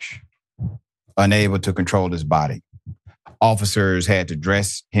slouch, unable to control his body. Officers had to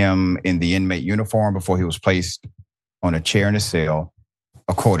dress him in the inmate uniform before he was placed on a chair in a cell,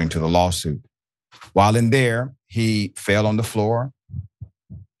 according to the lawsuit. While in there, he fell on the floor.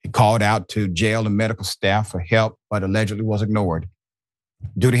 He called out to jail and medical staff for help, but allegedly was ignored.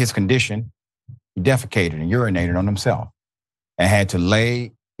 Due to his condition, he defecated and urinated on himself and had to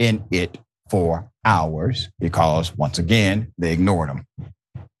lay in it for hours because, once again, they ignored him.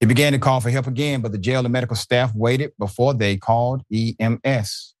 He began to call for help again, but the jail and medical staff waited before they called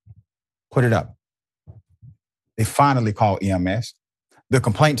EMS. Put it up. They finally called EMS. The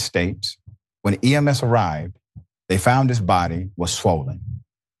complaint states, when EMS arrived, they found his body was swollen.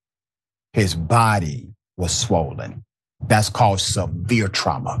 His body was swollen. That's called severe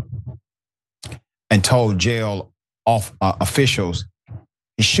trauma. And told jail officials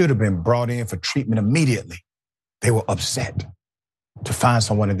he should have been brought in for treatment immediately. They were upset to find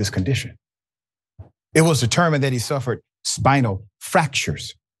someone in this condition. It was determined that he suffered spinal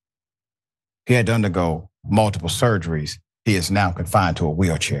fractures. He had to undergo multiple surgeries. He is now confined to a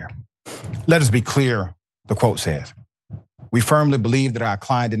wheelchair. Let us be clear, the quote says, we firmly believe that our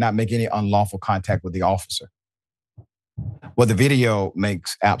client did not make any unlawful contact with the officer. What the video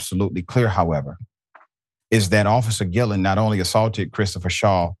makes absolutely clear, however, is that Officer Gillen not only assaulted Christopher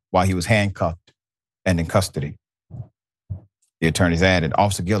Shaw while he was handcuffed and in custody. The attorneys added,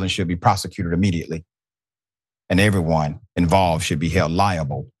 Officer Gillen should be prosecuted immediately, and everyone involved should be held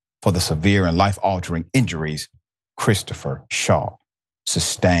liable for the severe and life-altering injuries Christopher Shaw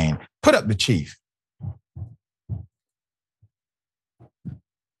sustained. Put up the chief.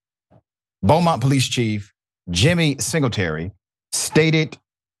 Beaumont Police Chief Jimmy Singletary stated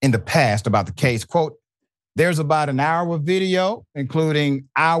in the past about the case, quote, there's about an hour of video, including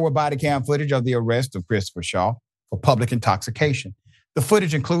our body cam footage of the arrest of Christopher Shaw for public intoxication. The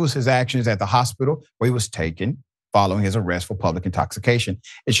footage includes his actions at the hospital where he was taken following his arrest for public intoxication.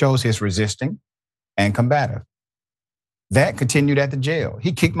 It shows his resisting and combative. That continued at the jail.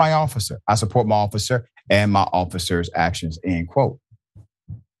 He kicked my officer. I support my officer and my officer's actions, end quote.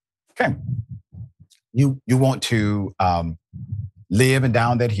 Okay. You want to live and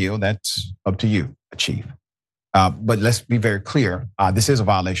down that hill, that's up to you, Chief. But let's be very clear. This is a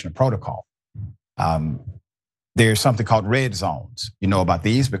violation of protocol. There's something called red zones. You know about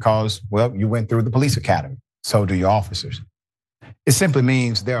these because, well, you went through the police academy. So do your officers. It simply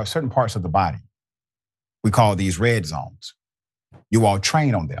means there are certain parts of the body. We call these red zones. You all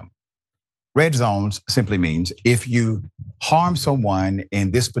train on them. Red zones simply means if you harm someone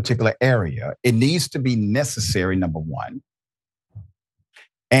in this particular area, it needs to be necessary, number one.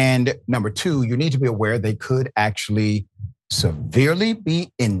 And number two, you need to be aware they could actually severely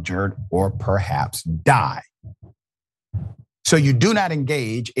be injured or perhaps die. So you do not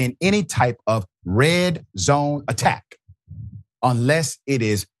engage in any type of red zone attack unless it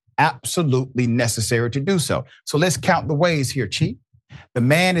is absolutely necessary to do so. So let's count the ways here, Chief. The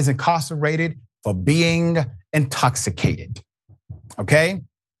man is incarcerated for being intoxicated, okay?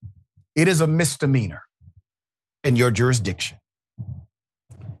 It is a misdemeanor in your jurisdiction.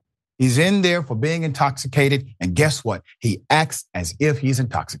 He's in there for being intoxicated, and guess what? He acts as if he's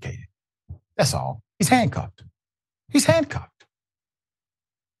intoxicated. That's all. He's handcuffed. He's handcuffed.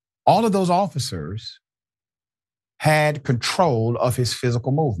 All of those officers had control of his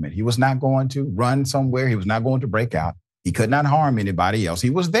physical movement. He was not going to run somewhere. He was not going to break out. He could not harm anybody else.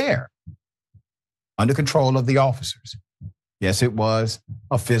 He was there under control of the officers. Yes, it was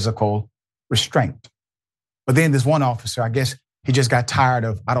a physical restraint. But then this one officer, I guess he just got tired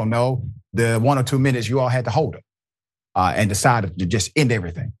of, I don't know, the 1 or 2 minutes you all had to hold him and decided to just end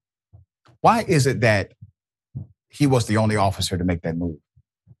everything. Why is it that he was the only officer to make that move?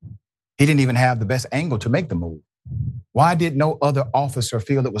 He didn't even have the best angle to make the move. Why did no other officer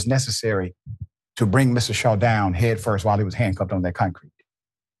feel it was necessary to bring Mr. Shaw down head first while he was handcuffed on that concrete?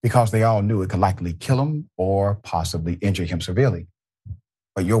 Because they all knew it could likely kill him or possibly injure him severely.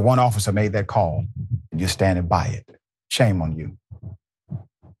 But your one officer made that call and you're standing by it. Shame on you.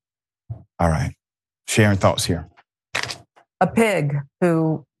 All right, sharing thoughts here. A pig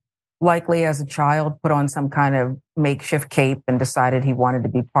who likely as a child put on some kind of makeshift cape and decided he wanted to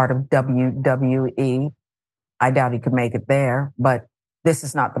be part of WWE. I doubt he could make it there, but this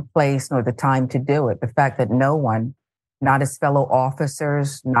is not the place nor the time to do it. The fact that no one, not his fellow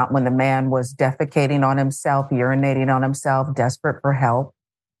officers, not when the man was defecating on himself, urinating on himself, desperate for help,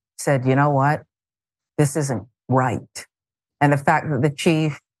 said, you know what? This isn't right. And the fact that the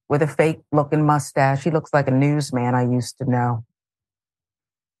chief with a fake looking mustache, he looks like a newsman I used to know,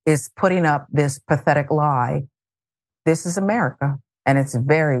 is putting up this pathetic lie. This is America. And it's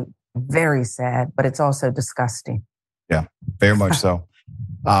very, very sad, but it's also disgusting. Yeah, very much so.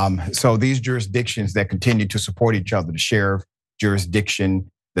 So these jurisdictions that continue to support each other, the sheriff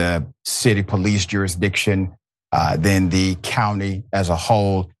jurisdiction, the city police jurisdiction, then the county as a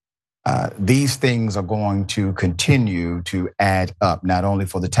whole, these things are going to continue to add up, not only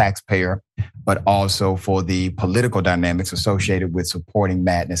for the taxpayer, but also for the political dynamics associated with supporting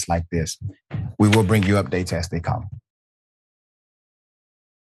madness like this. We will bring you updates as they come.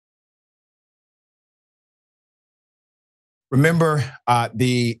 Remember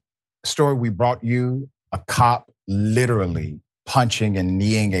the story we brought you, a cop literally punching and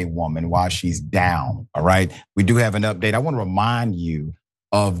kneeing a woman while she's down, all right? We do have an update. I want to remind you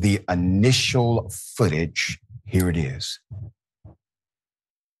of the initial footage. Here it is.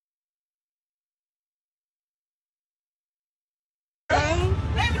 So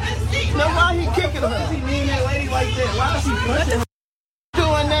why he kicking her? He mean that lady like that? Why is he pushing her?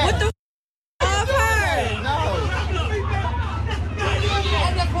 Doing that? What the f*** of her?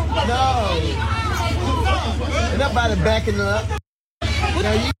 No. And nobody backing her up.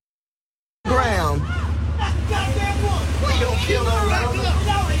 Now you ground. You don't kill no woman.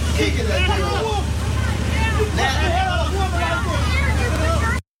 Kicking that girl.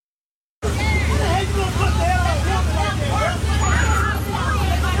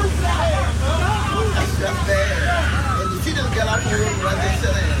 That's bad. And she just got out the room right there.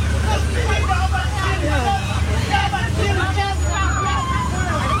 Said, that's bad.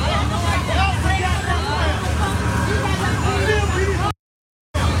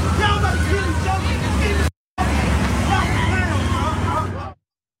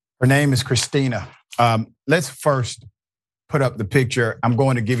 Her name is Christina. Let's first put up the picture. I'm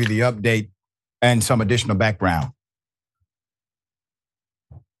going to give you the update and some additional background.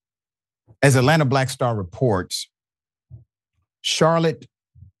 As Atlanta Black Star reports, Charlotte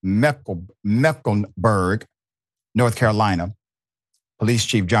Mecklenburg, North Carolina, Police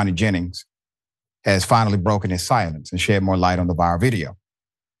Chief Johnny Jennings has finally broken his silence and shed more light on the viral video.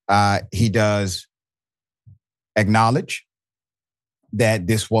 He does acknowledge that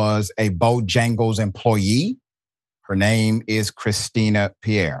this was a Bojangles employee. Her name is Christina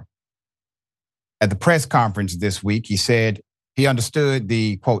Pierre. At the press conference this week, he said he understood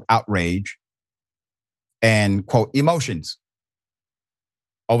the, quote, outrage and, quote, emotions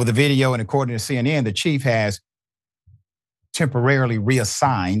over the video. And according to CNN, the chief has temporarily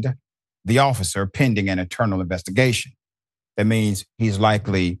reassigned the officer pending an internal investigation. That means he's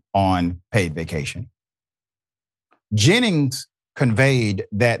likely on paid vacation. Jennings conveyed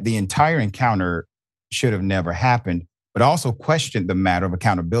that the entire encounter should have never happened, but also questioned the matter of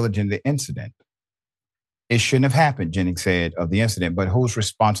accountability in the incident. It shouldn't have happened, Jennings said, of the incident, but whose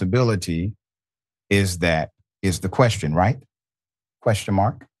responsibility is that, is the question, right? Question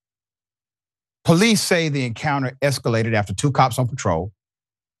mark. Police say the encounter escalated after two cops on patrol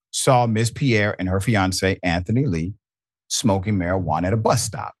saw Ms. Pierre and her fiance, Anthony Lee, smoking marijuana at a bus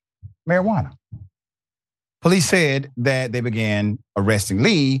stop. Marijuana. Police said that they began arresting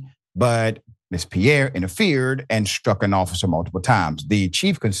Lee, but Ms. Pierre interfered and struck an officer multiple times. The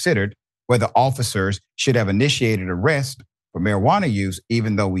chief considered whether officers should have initiated arrest for marijuana use,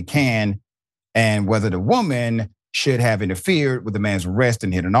 even though we can, and whether the woman should have interfered with the man's arrest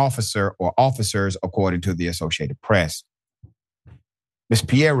and hit an officer or officers, according to the Associated Press. Ms.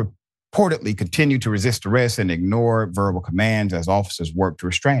 Pierre reportedly continued to resist arrest and ignore verbal commands as officers worked to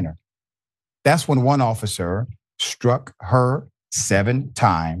restrain her. That's when one officer struck her 7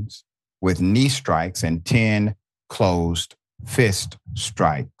 times with knee strikes and 10 closed fist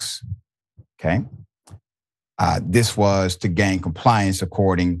strikes. Okay. This was to gain compliance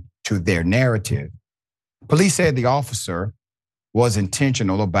according to their narrative. Police said the officer was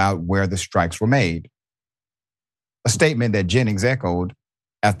intentional about where the strikes were made. A statement that Jennings echoed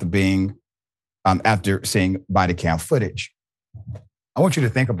after seeing body cam footage. I want you to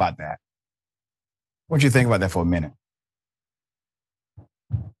think about that. I want you to think about that for a minute.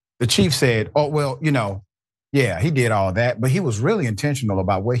 The chief said, oh, well, yeah, he did all that, but he was really intentional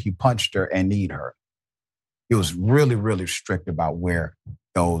about where he punched her and kneed her. He was really, really strict about where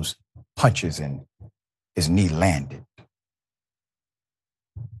those punches and his knee landed.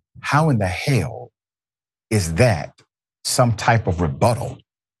 How in the hell is that some type of rebuttal,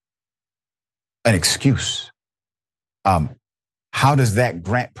 an excuse? How does that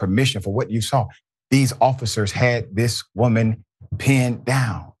grant permission for what you saw? These officers had this woman pinned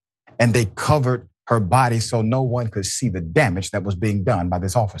down and they covered her body so no one could see the damage that was being done by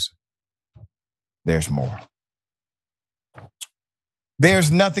this officer. There's more.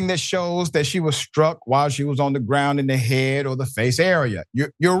 There's nothing that shows that she was struck while she was on the ground in the head or the face area.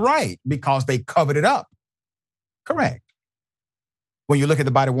 You're right, because they covered it up. Correct. When you look at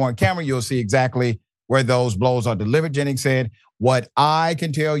the body-worn camera, you'll see exactly where those blows are delivered, Jennings said. What I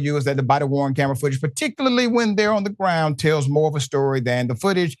can tell you is that the body-worn camera footage, particularly when they're on the ground, tells more of a story than the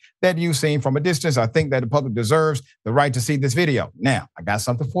footage that you've seen from a distance. I think that the public deserves the right to see this video. Now, I got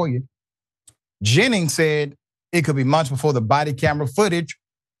something for you. Jennings said it could be months before the body camera footage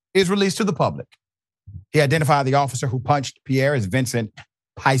is released to the public. He identified the officer who punched Pierre as Vincent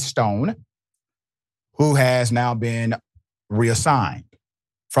Pistone, who has now been reassigned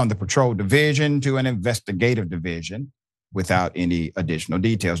from the patrol division to an investigative division without any additional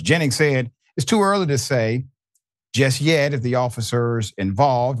details. Jennings said it's too early to say just yet if the officers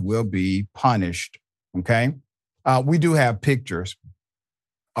involved will be punished, okay? We do have pictures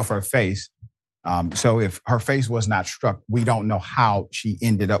of her face. So if her face was not struck, we don't know how she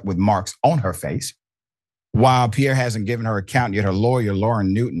ended up with marks on her face. While Pierre hasn't given her account yet, her lawyer,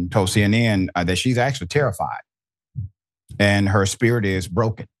 Lauren Newton, told CNN that she's actually terrified and her spirit is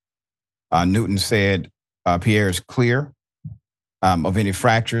broken. Newton said Pierre is clear of any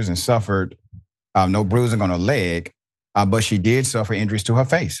fractures and suffered no bruising on her leg, but she did suffer injuries to her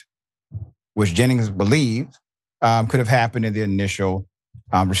face, which Jennings believed could have happened in the initial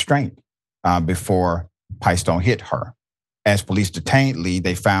restraint before Pistone hit her. As police detained Lee,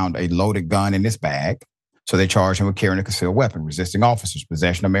 they found a loaded gun in his bag. So they charged him with carrying a concealed weapon, resisting officers,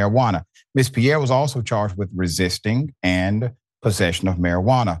 possession of marijuana. Ms. Pierre was also charged with resisting and possession of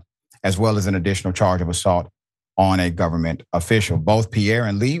marijuana, as well as an additional charge of assault on a government official. Both Pierre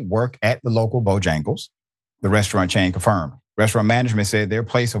and Lee work at the local Bojangles, the restaurant chain confirmed. Restaurant management said their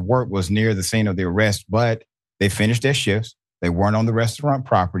place of work was near the scene of the arrest, but they finished their shifts. They weren't on the restaurant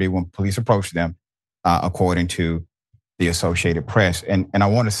property when police approached them, according to the Associated Press. And I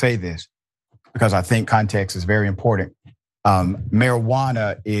want to say this because I think context is very important.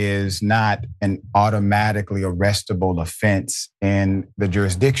 Marijuana is not an automatically arrestable offense in the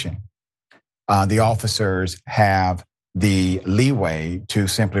jurisdiction. The officers have the leeway to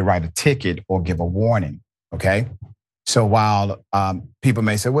simply write a ticket or give a warning, okay? So while people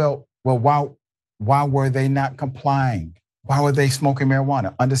may say, well, why were they not complying? Why were they smoking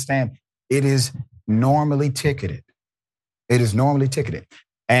marijuana? Understand, it is normally ticketed. It is normally ticketed.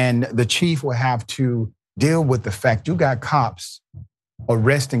 And the chief will have to deal with the fact you got cops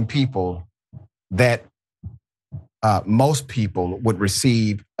arresting people that most people would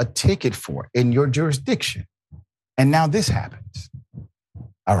receive a ticket for in your jurisdiction. And now this happens.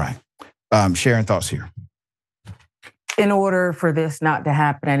 All right. Sharing thoughts here. In order for this not to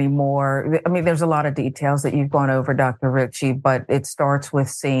happen anymore, I mean, there's a lot of details that you've gone over, Dr. Ritchie, but it starts with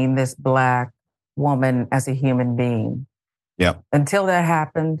seeing this Black woman as a human being. Yep. Until that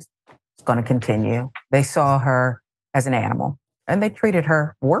happens, it's going to continue. They saw her as an animal, and they treated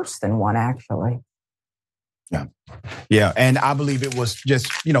her worse than one, actually. Yeah. Yeah. And I believe it was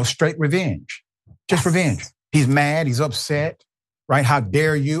just, straight revenge. Just revenge. He's mad. He's upset. Right? How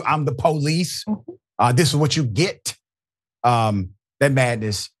dare you? I'm the police. This is what you get. That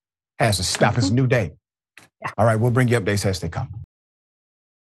madness has to stop. It's a new day. Yeah. All right. We'll bring you updates as they come.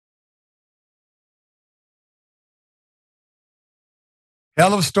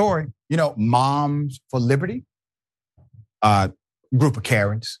 Hell of a story. Moms for Liberty, group of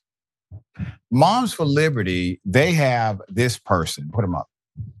Karens. Moms for Liberty, they have this person, put them up.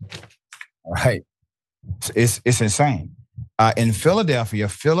 All right. It's insane. In Philadelphia,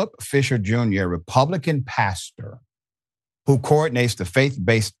 Philip Fisher Jr., Republican pastor who coordinates the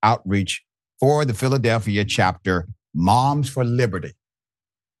faith-based outreach for the Philadelphia chapter, Moms for Liberty,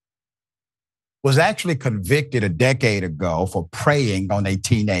 was actually convicted a decade ago for preying on a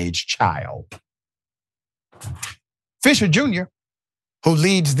teenage child. Fisher Jr., who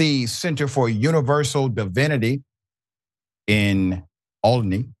leads the Center for Universal Divinity in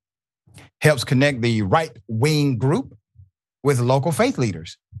Albany, helps connect the right-wing group with local faith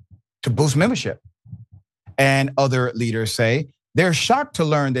leaders to boost membership. And other leaders say they're shocked to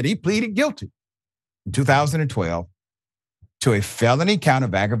learn that he pleaded guilty in 2012 to a felony count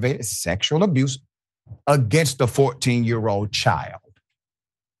of aggravated sexual abuse against a 14-year-old child.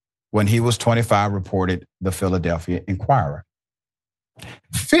 When he was 25, reported the Philadelphia Inquirer.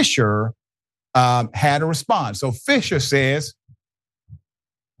 Fisher had a response. So Fisher says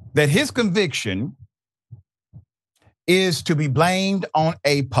that his conviction is to be blamed on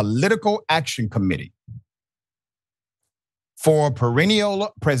a political action committee for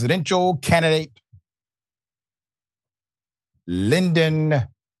perennial presidential candidate Lyndon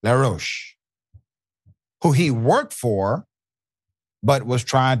LaRouche, who he worked for, but was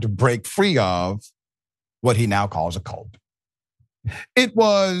trying to break free of what he now calls a cult. It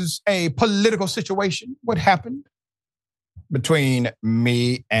was a political situation, what happened between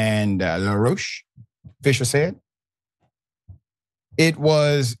me and LaRouche, Fisher said. It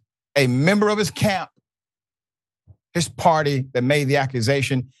was a member of his camp, his party, that made the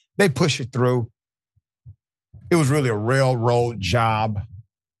accusation. They pushed it through. It was really a railroad job.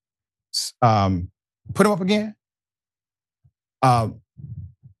 Put him up again.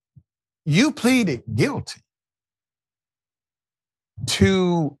 You pleaded guilty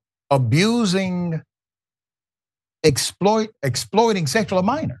to abusing, exploiting a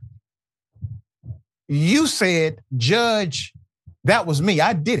minor. You said, Judge, that was me.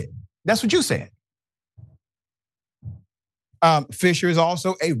 I did it. That's what you said. Fisher is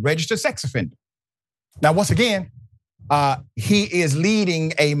also a registered sex offender. Now, once again, he is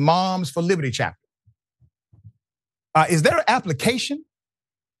leading a Moms for Liberty chapter. Is there an application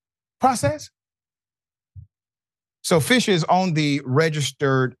process? So Fisher is on the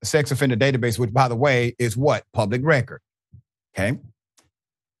registered sex offender database, which, by the way, is what? Public record. Okay.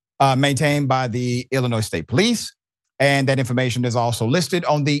 Maintained by the Illinois State Police. And that information is also listed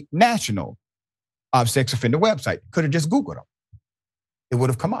on the National Sex Offender website. Could have just Googled them. It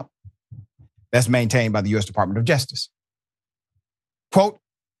would have come up. That's maintained by the U.S. Department of Justice. Quote,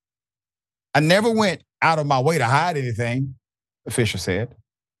 I never went out of my way to hide anything, Fisher said.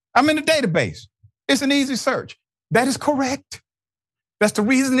 I'm in the database. It's an easy search. That is correct. That's the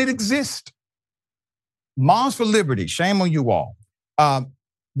reason it exists. Moms for Liberty, shame on you all.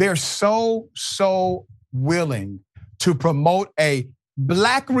 They're so willing to promote a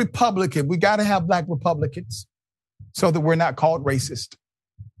Black Republican. We got to have Black Republicans so that we're not called racist.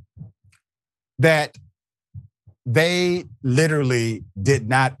 That they literally did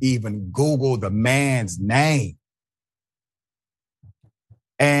not even Google the man's name.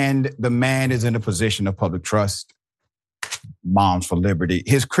 And the man is in a position of public trust. Moms for Liberty.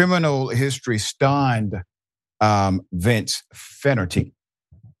 His criminal history stunned Vince Finnerty,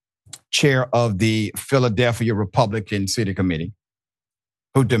 chair of the Philadelphia Republican City Committee,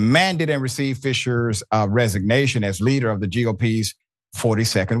 who demanded and received Fisher's resignation as leader of the GOP's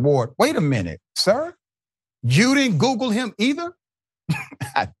 42nd Ward. Wait a minute, sir. You didn't Google him either?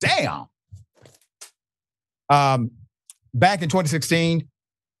 Damn. Back in 2016,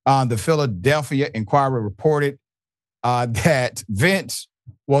 the Philadelphia Inquirer reported that Vince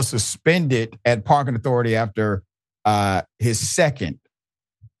was suspended at Parking Authority after his second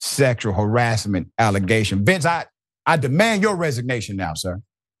sexual harassment allegation. Vince, I demand your resignation now, sir.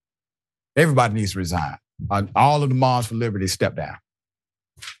 Everybody needs to resign. All of the Moms for Liberty step down.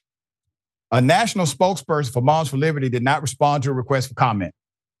 A national spokesperson for Moms for Liberty did not respond to a request for comment.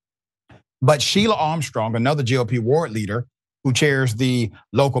 But Sheila Armstrong, another GOP ward leader who chairs the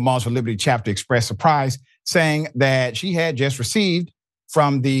local Moms for Liberty chapter, expressed surprise, saying that she had just received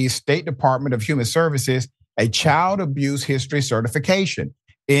from the State Department of Human Services a child abuse history certification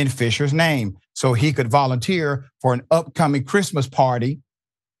in Fisher's name so he could volunteer for an upcoming Christmas party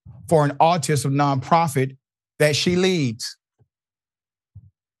for an autism nonprofit that she leads.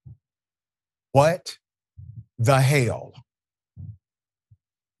 What the hell?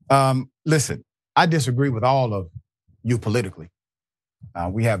 Listen, I disagree with all of you politically.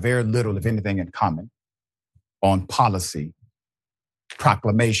 We have very little, if anything, in common on policy,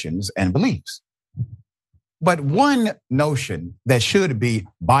 proclamations, and beliefs. But one notion that should be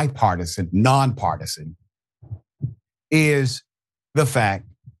bipartisan, nonpartisan, is the fact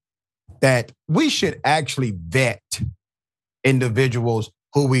that we should actually vet individuals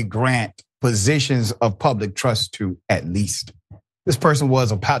who we grant positions of public trust to at least. This person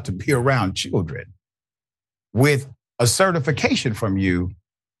was about to be around children with a certification from you.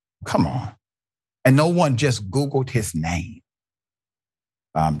 Come on. And no one just Googled his name.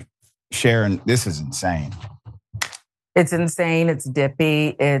 Sharon, this is insane. It's insane. It's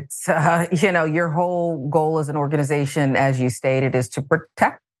dippy. It's, your whole goal as an organization, as you stated, is to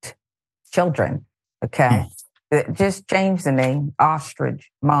protect children. Okay. Just change the name. Ostrich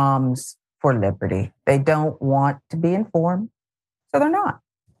Moms for Liberty. They don't want to be informed, so they're not.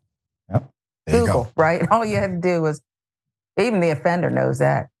 Yep. There Google, you go. right? All you had to do was, even the offender knows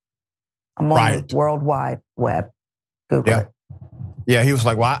that. I'm on the World Wide Web. Google it. Yeah, he was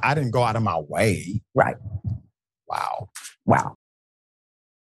like, well, I didn't go out of my way. Right. Wow.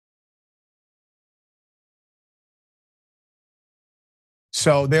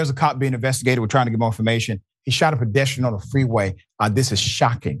 So there's a cop being investigated. We're trying to get more information. He shot a pedestrian on the freeway. This is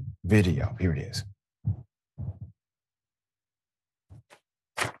shocking video. Here it is.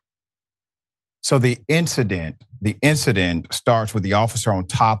 So the incident starts with the officer on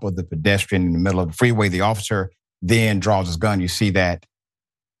top of the pedestrian in the middle of the freeway. The officer then draws his gun. You see that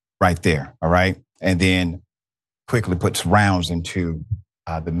right there, all right? And then quickly puts rounds into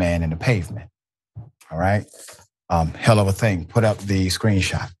the man in the pavement, all right? Hell of a thing. Put up the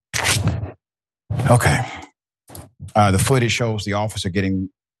screenshot. Okay. The footage shows the officer getting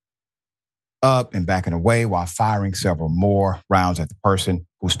up and backing away while firing several more rounds at the person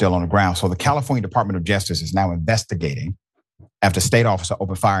who's still on the ground. So the California Department of Justice is now investigating after a state officer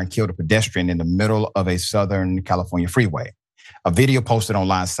opened fire and killed a pedestrian in the middle of a Southern California freeway. A video posted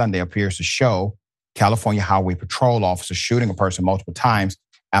online Sunday appears to show California Highway Patrol officers shooting a person multiple times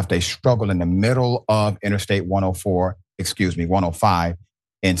after a struggle in the middle of Interstate 105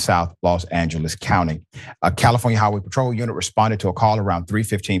 in South Los Angeles County. A California Highway Patrol unit responded to a call around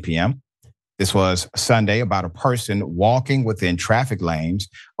 3:15 p.m. This was Sunday about a person walking within traffic lanes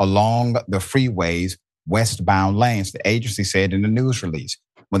along the freeway's westbound lanes, the agency said in the news release.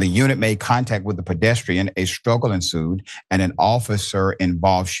 When the unit made contact with the pedestrian, a struggle ensued and an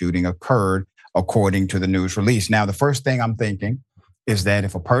officer-involved shooting occurred, according to the news release. Now, the first thing I'm thinking is that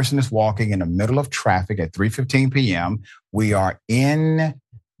if a person is walking in the middle of traffic at 3:15 p.m., we are in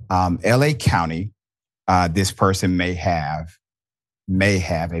LA County, this person may have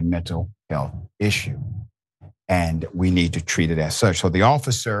a mental health issue, and we need to treat it as such. So the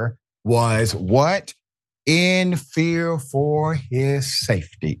officer was what? In fear for his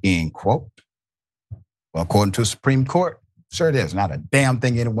safety, end quote. Well, according to the Supreme Court, sir, there's not a damn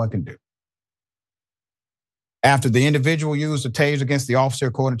thing anyone can do. After the individual used a taser against the officer,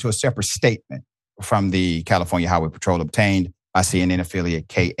 according to a separate statement from the California Highway Patrol obtained by CNN affiliate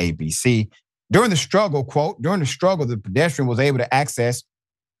KABC. During the struggle, quote, the pedestrian was able to access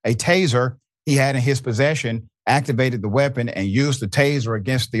a taser he had in his possession, activated the weapon, and used the taser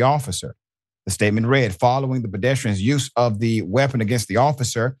against the officer. The statement read, following the pedestrian's use of the weapon against the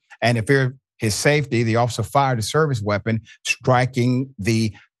officer and in fear of his safety, the officer fired a service weapon, striking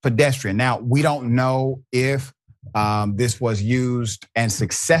the pedestrian. Now, we don't know if this was used and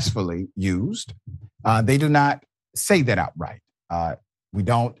successfully used. They do not say that outright. We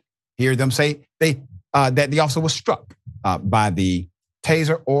don't hear them say that the officer was struck by the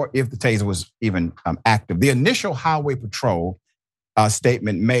taser or if the taser was even active. The initial Highway Patrol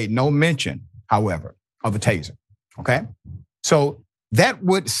statement made no mention, however, of the taser, okay? So that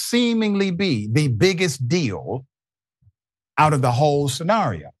would seemingly be the biggest deal out of the whole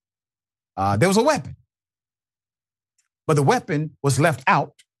scenario. There was a weapon, but the weapon was left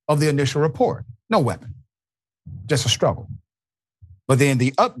out of the initial report. No weapon, just a struggle. But then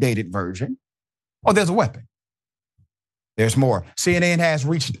the updated version, there's a weapon. There's more. CNN has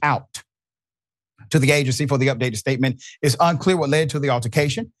reached out to the agency for the updated statement. It's unclear what led to the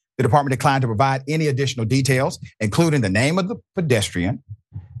altercation. The department declined to provide any additional details, including the name of the pedestrian,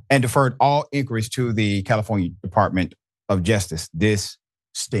 and deferred all inquiries to the California Department of Justice. This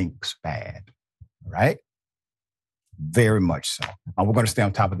stinks bad, right? Very much so. We're going to stay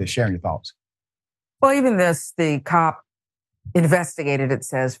on top of this. Sharing your thoughts. Well, even this, the cop investigated, it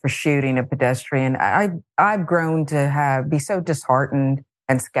says, for shooting a pedestrian. I've grown to be so disheartened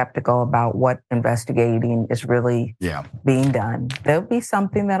and skeptical about what investigating is really being done. There'll be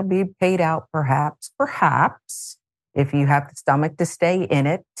something that'll be paid out, perhaps, if you have the stomach to stay in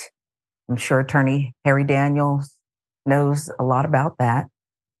it. I'm sure Attorney Harry Daniels knows a lot about that.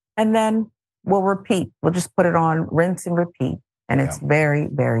 And then we'll repeat. We'll just put it on rinse and repeat. And it's very,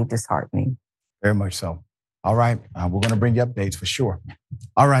 very disheartening. Very much so. All right. We're going to bring you updates for sure.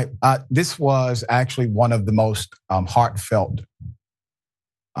 All right. This was actually one of the most heartfelt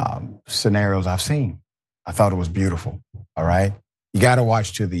scenarios I've seen. I thought it was beautiful. All right. You got to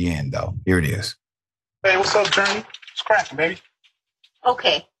watch to the end, though. Here it is. Hey, what's up, Journey? It's cracking, baby.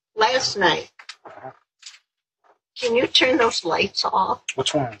 Okay. Last night, can you turn those lights off?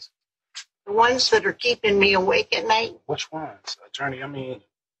 Which ones? The ones that are keeping me awake at night. Which ones? Journey, I mean,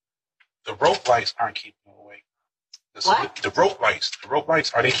 the rope lights aren't keeping you awake. What? The rope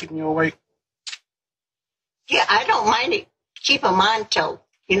lights, are they keeping you awake? Yeah, I don't mind it. Keep them on till,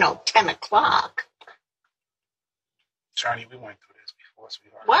 10 o'clock. Journey, we went through this before,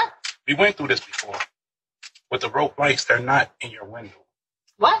 sweetheart. What? We went through this before. With the rope lights, they're not in your window.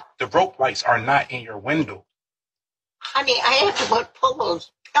 What? The rope lights are not in your window. Honey, I have to put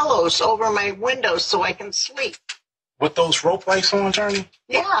pillows over my windows so I can sleep. With those rope lights on, Journey?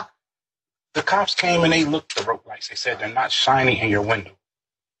 Yeah. The cops came and they looked at the rope lights. They said they're not shining in your window.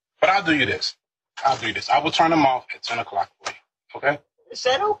 But I'll do you this. I will turn them off at 10 o'clock for you. Okay? Is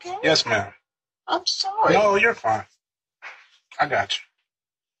that okay? Yes, ma'am. I'm sorry. No, you're fine. I got you.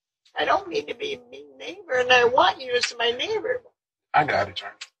 I don't mean to be a mean neighbor, and I want you as my neighbor. I got it,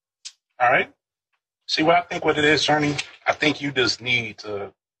 Journey. All right? See what I think what it is, Journey? I think you just need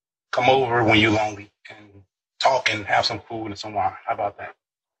to come over when you're lonely and talk and have some food and some wine. How about that?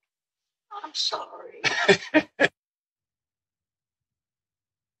 I'm sorry.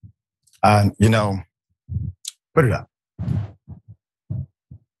 Put it up.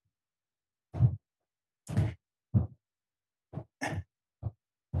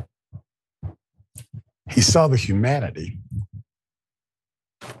 He saw the humanity.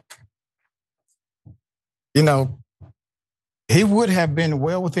 He would have been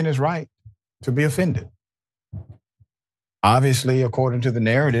well within his right to be offended. Obviously, according to the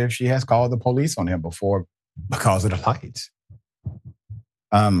narrative, she has called the police on him before because of the lights.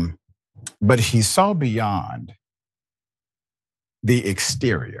 But he saw beyond the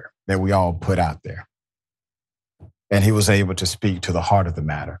exterior that we all put out there. And he was able to speak to the heart of the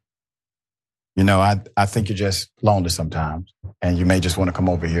matter. I think you're just lonely sometimes, and you may just want to come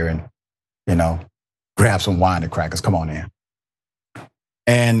over here and, grab some wine and crackers. Come on in.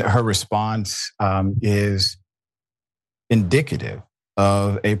 And her response is indicative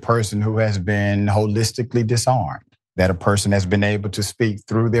of a person who has been holistically disarmed, that a person has been able to speak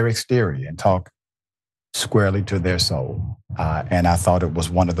through their exterior and talk squarely to their soul. And I thought it was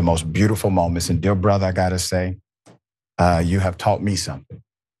one of the most beautiful moments. And dear brother, I got to say, you have taught me something.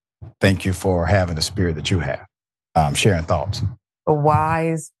 Thank you for having the spirit that you have. Sharing thoughts. A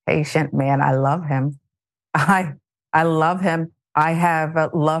wise, patient man. I love him. I love him. I have a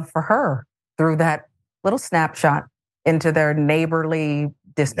love for her through that little snapshot into their neighborly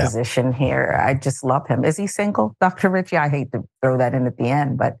disposition here. I just love him. Is he single, Dr. Richey? I hate to throw that in at the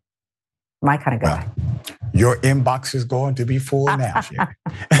end, but my kind of guy. Well, your inbox is going to be full now, Sherry.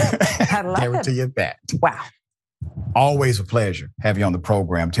 Guarantee you that. Wow. Always a pleasure have you on the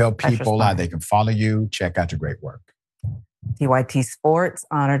program. Tell people how they can follow you. Check out your great work. TYT Sports,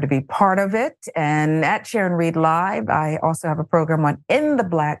 honored to be part of it. And at Sharon Reed Live, I also have a program on In the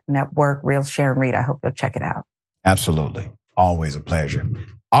Black Network, Real Sharon Reed. I hope you'll check it out. Absolutely. Always a pleasure.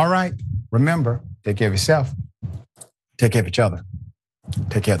 All right. Remember, take care of yourself. Take care of each other.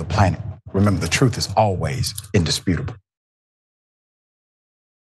 Take care of the planet. Remember, the truth is always indisputable.